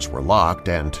doors were locked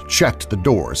and checked the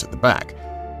doors at the back.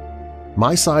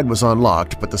 My side was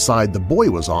unlocked, but the side the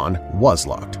boy was on was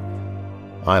locked.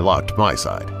 I locked my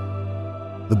side.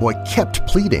 The boy kept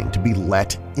pleading to be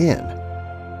let in.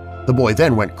 The boy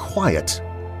then went quiet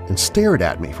and stared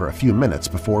at me for a few minutes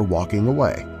before walking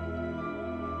away.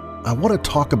 I want to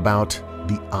talk about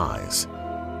the eyes.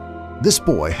 This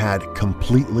boy had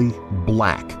completely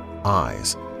black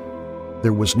eyes.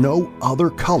 There was no other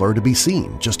color to be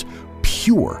seen, just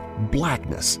pure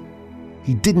blackness.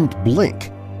 He didn't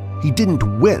blink. He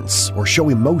didn't wince or show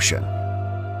emotion.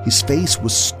 His face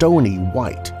was stony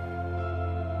white.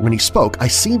 When he spoke, I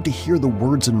seemed to hear the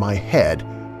words in my head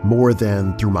more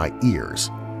than through my ears.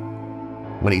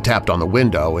 When he tapped on the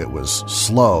window, it was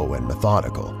slow and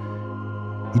methodical.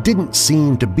 He didn't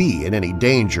seem to be in any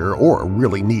danger or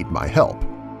really need my help.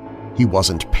 He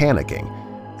wasn't panicking.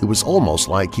 It was almost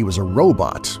like he was a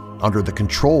robot under the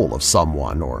control of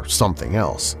someone or something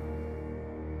else.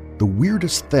 The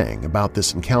weirdest thing about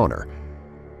this encounter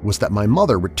was that my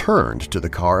mother returned to the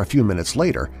car a few minutes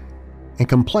later and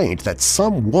complained that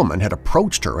some woman had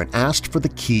approached her and asked for the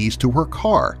keys to her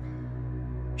car.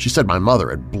 She said my mother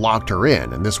had blocked her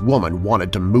in and this woman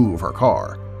wanted to move her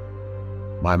car.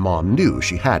 My mom knew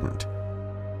she hadn't.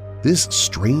 This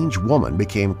strange woman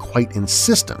became quite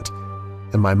insistent,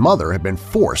 and my mother had been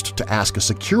forced to ask a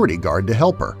security guard to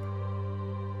help her.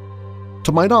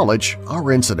 To my knowledge,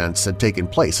 our incidents had taken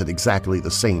place at exactly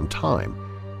the same time.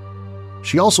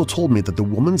 She also told me that the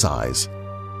woman's eyes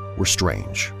were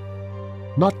strange.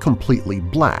 Not completely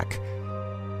black,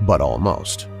 but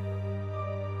almost.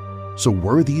 So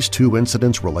were these two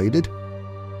incidents related?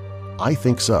 I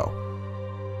think so.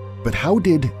 But how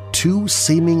did two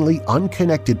seemingly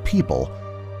unconnected people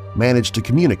manage to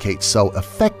communicate so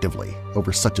effectively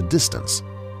over such a distance?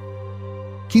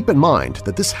 Keep in mind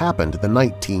that this happened in the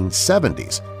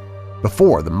 1970s,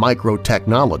 before the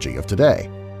micro-technology of today.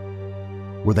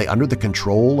 Were they under the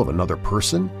control of another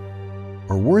person,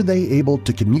 or were they able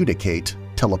to communicate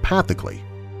telepathically?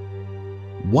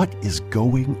 What is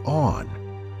going on?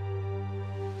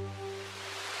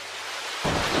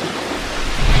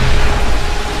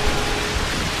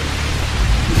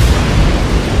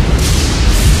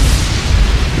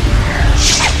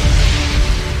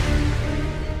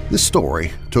 This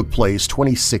story took place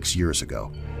 26 years ago.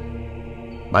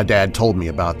 My dad told me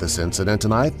about this incident,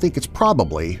 and I think it's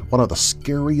probably one of the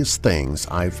scariest things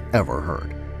I've ever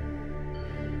heard.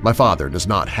 My father does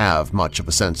not have much of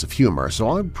a sense of humor,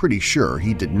 so I'm pretty sure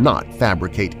he did not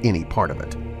fabricate any part of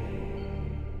it.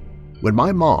 When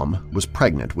my mom was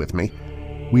pregnant with me,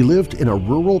 we lived in a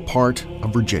rural part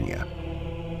of Virginia.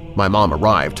 My mom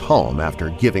arrived home after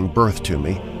giving birth to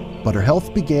me, but her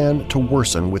health began to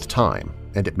worsen with time,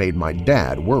 and it made my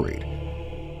dad worried.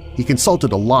 He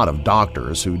consulted a lot of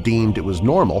doctors who deemed it was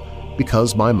normal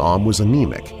because my mom was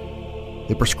anemic.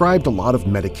 They prescribed a lot of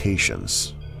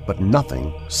medications, but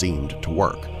nothing seemed to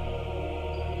work.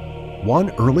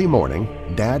 One early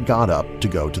morning, Dad got up to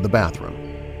go to the bathroom.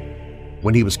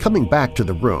 When he was coming back to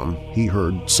the room, he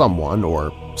heard someone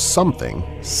or something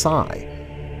sigh.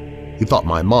 He thought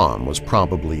my mom was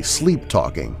probably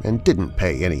sleep-talking and didn't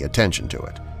pay any attention to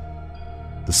it.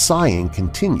 The sighing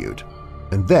continued,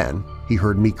 and then he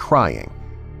heard me crying.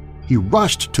 He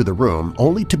rushed to the room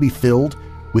only to be filled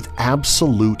with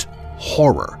absolute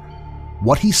horror.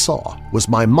 What he saw was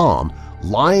my mom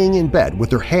lying in bed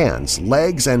with her hands,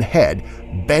 legs, and head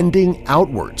bending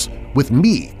outwards, with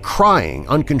me crying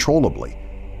uncontrollably.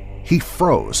 He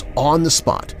froze on the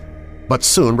spot, but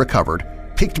soon recovered,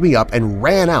 picked me up, and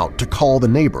ran out to call the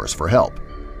neighbors for help.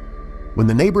 When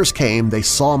the neighbors came, they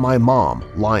saw my mom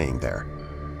lying there.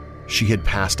 She had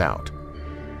passed out.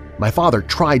 My father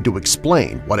tried to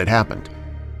explain what had happened,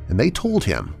 and they told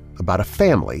him about a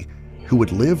family who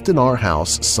had lived in our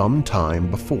house some time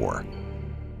before.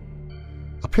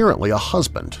 Apparently a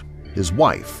husband, his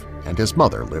wife, and his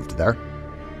mother lived there.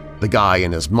 The guy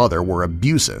and his mother were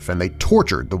abusive, and they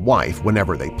tortured the wife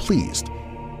whenever they pleased.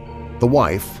 The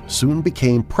wife soon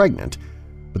became pregnant,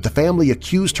 but the family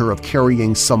accused her of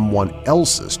carrying someone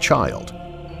else's child.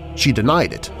 She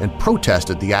denied it and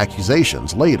protested the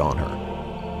accusations laid on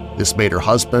her. This made her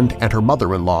husband and her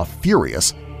mother-in-law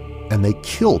furious, and they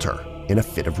killed her in a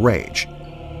fit of rage.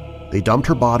 They dumped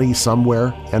her body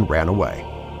somewhere and ran away.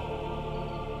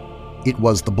 It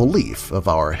was the belief of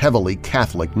our heavily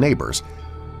Catholic neighbors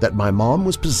that my mom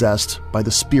was possessed by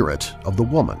the spirit of the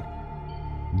woman.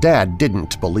 Dad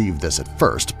didn't believe this at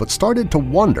first, but started to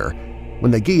wonder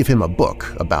when they gave him a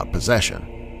book about possession.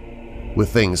 With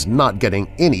things not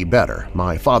getting any better,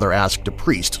 my father asked a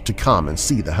priest to come and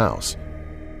see the house.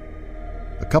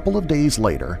 A couple of days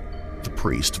later, the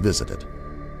priest visited.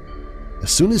 As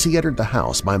soon as he entered the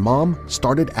house, my mom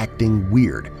started acting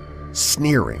weird,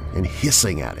 sneering and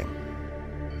hissing at him.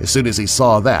 As soon as he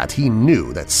saw that, he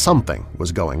knew that something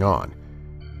was going on.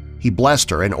 He blessed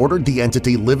her and ordered the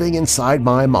entity living inside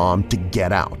my mom to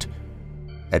get out.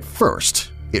 At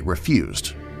first, it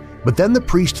refused, but then the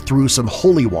priest threw some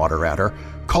holy water at her,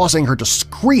 causing her to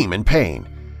scream in pain.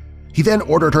 He then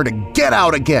ordered her to get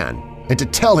out again and to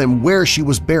tell him where she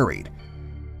was buried.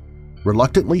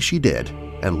 Reluctantly, she did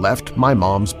and left my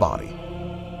mom's body.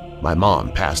 My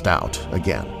mom passed out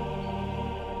again.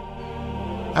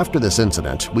 After this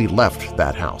incident, we left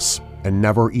that house and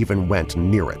never even went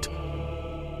near it.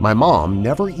 My mom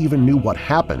never even knew what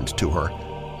happened to her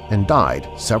and died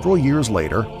several years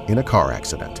later in a car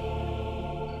accident.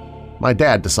 My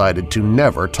dad decided to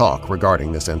never talk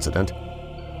regarding this incident.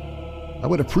 I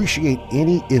would appreciate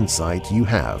any insight you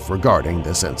have regarding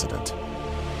this incident.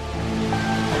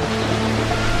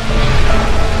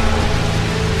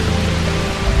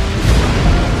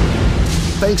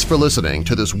 Thanks for listening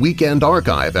to this Weekend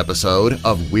Archive episode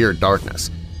of Weird Darkness.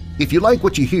 If you like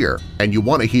what you hear and you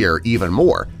want to hear even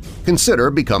more, consider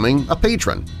becoming a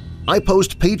patron. I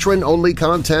post patron-only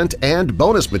content and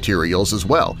bonus materials as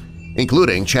well,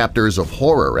 including chapters of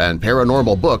horror and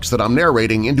paranormal books that I'm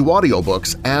narrating into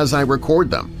audiobooks as I record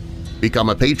them. Become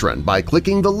a patron by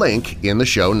clicking the link in the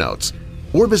show notes,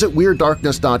 or visit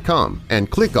WeirdDarkness.com and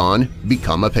click on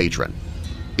Become a Patron.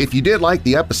 If you did like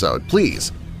the episode,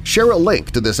 please share a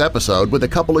link to this episode with a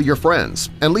couple of your friends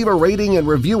and leave a rating and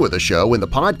review of the show in the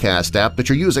podcast app that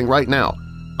you're using right now.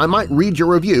 I might read your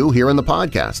review here in the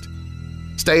podcast.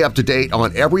 Stay up to date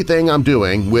on everything I'm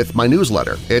doing with my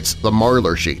newsletter. It's the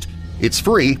Marler Sheet. It's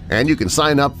free, and you can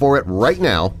sign up for it right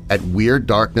now at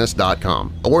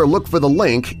WeirdDarkness.com or look for the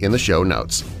link in the show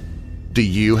notes. Do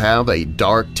you have a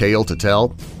dark tale to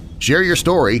tell? Share your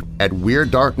story at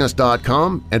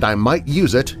WeirdDarkness.com and I might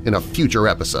use it in a future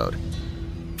episode.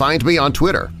 Find me on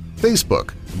Twitter,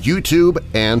 Facebook, YouTube,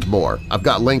 and more. I've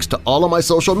got links to all of my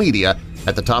social media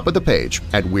at the top of the page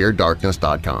at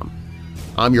WeirdDarkness.com.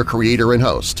 I'm your creator and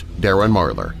host, Darren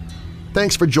Marlar.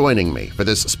 Thanks for joining me for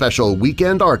this special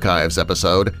Weekend Archives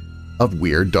episode of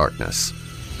Weird Darkness.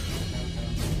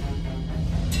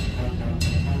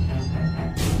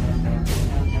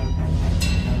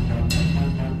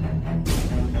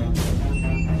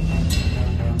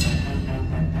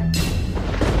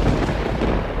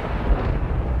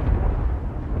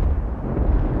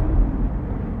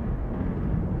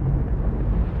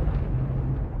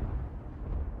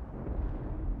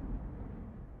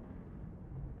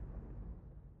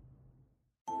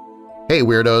 Hey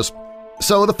Weirdos!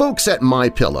 So the folks at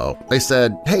MyPillow, they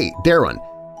said, "Hey Darren,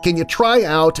 can you try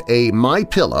out a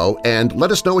MyPillow and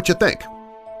let us know what you think?"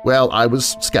 Well, I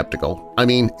was skeptical. I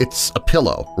mean, it's a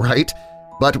pillow, right?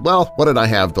 But, well, what did I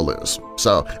have to lose?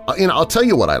 So, I'll tell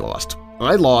you what I lost.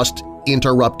 I lost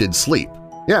interrupted sleep.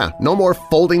 Yeah, no more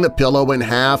folding the pillow in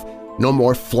half, no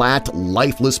more flat,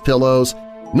 lifeless pillows,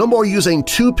 no more using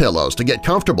two pillows to get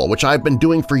comfortable, which I've been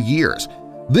doing for years.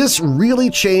 This really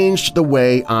changed the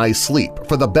way I sleep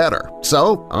for the better,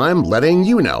 so I'm letting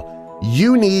you know.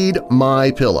 You need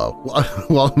MyPillow.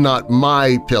 Well, not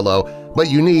my pillow, but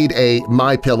you need a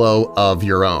MyPillow of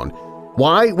your own.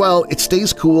 Why? Well, it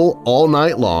stays cool all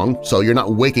night long, so you're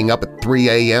not waking up at 3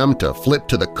 a.m. to flip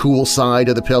to the cool side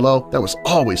of the pillow. That was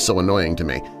always so annoying to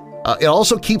me. It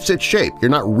also keeps its shape.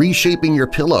 You're not reshaping your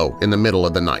pillow in the middle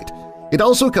of the night. It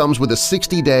also comes with a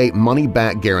 60-day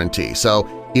money-back guarantee, so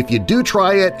if you do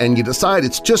try it and you decide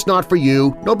it's just not for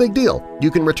you, no big deal. You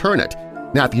can return it.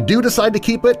 Now, if you do decide to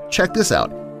keep it, check this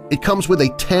out. It comes with a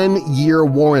 10-year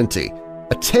warranty.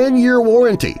 A 10-year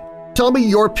warranty! Tell me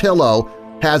your pillow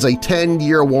has a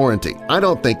 10-year warranty. I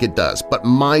don't think it does, but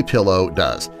MyPillow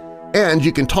does. And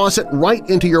you can toss it right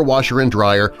into your washer and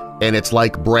dryer, and it's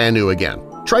like brand new again.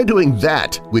 Try doing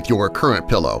that with your current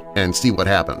pillow and see what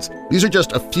happens. These are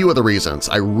just a few of the reasons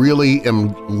I really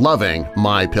am loving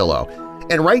MyPillow.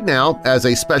 And right now, as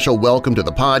a special welcome to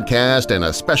the podcast and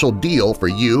a special deal for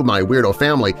you, my weirdo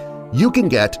family, you can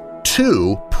get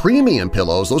 2 premium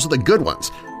pillows. Those are the good ones.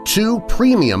 2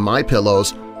 premium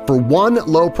MyPillows for one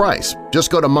low price. Just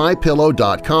go to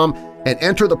MyPillow.com and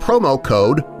enter the promo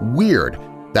code WEIRD.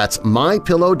 That's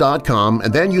MyPillow.com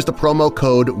and then use the promo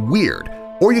code WEIRD.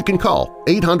 Or you can call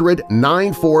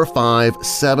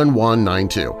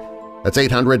 800-945-7192. That's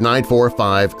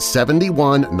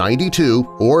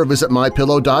 800-945-7192 or visit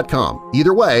MyPillow.com.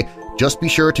 Either way, just be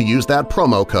sure to use that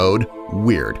promo code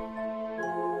WEIRD.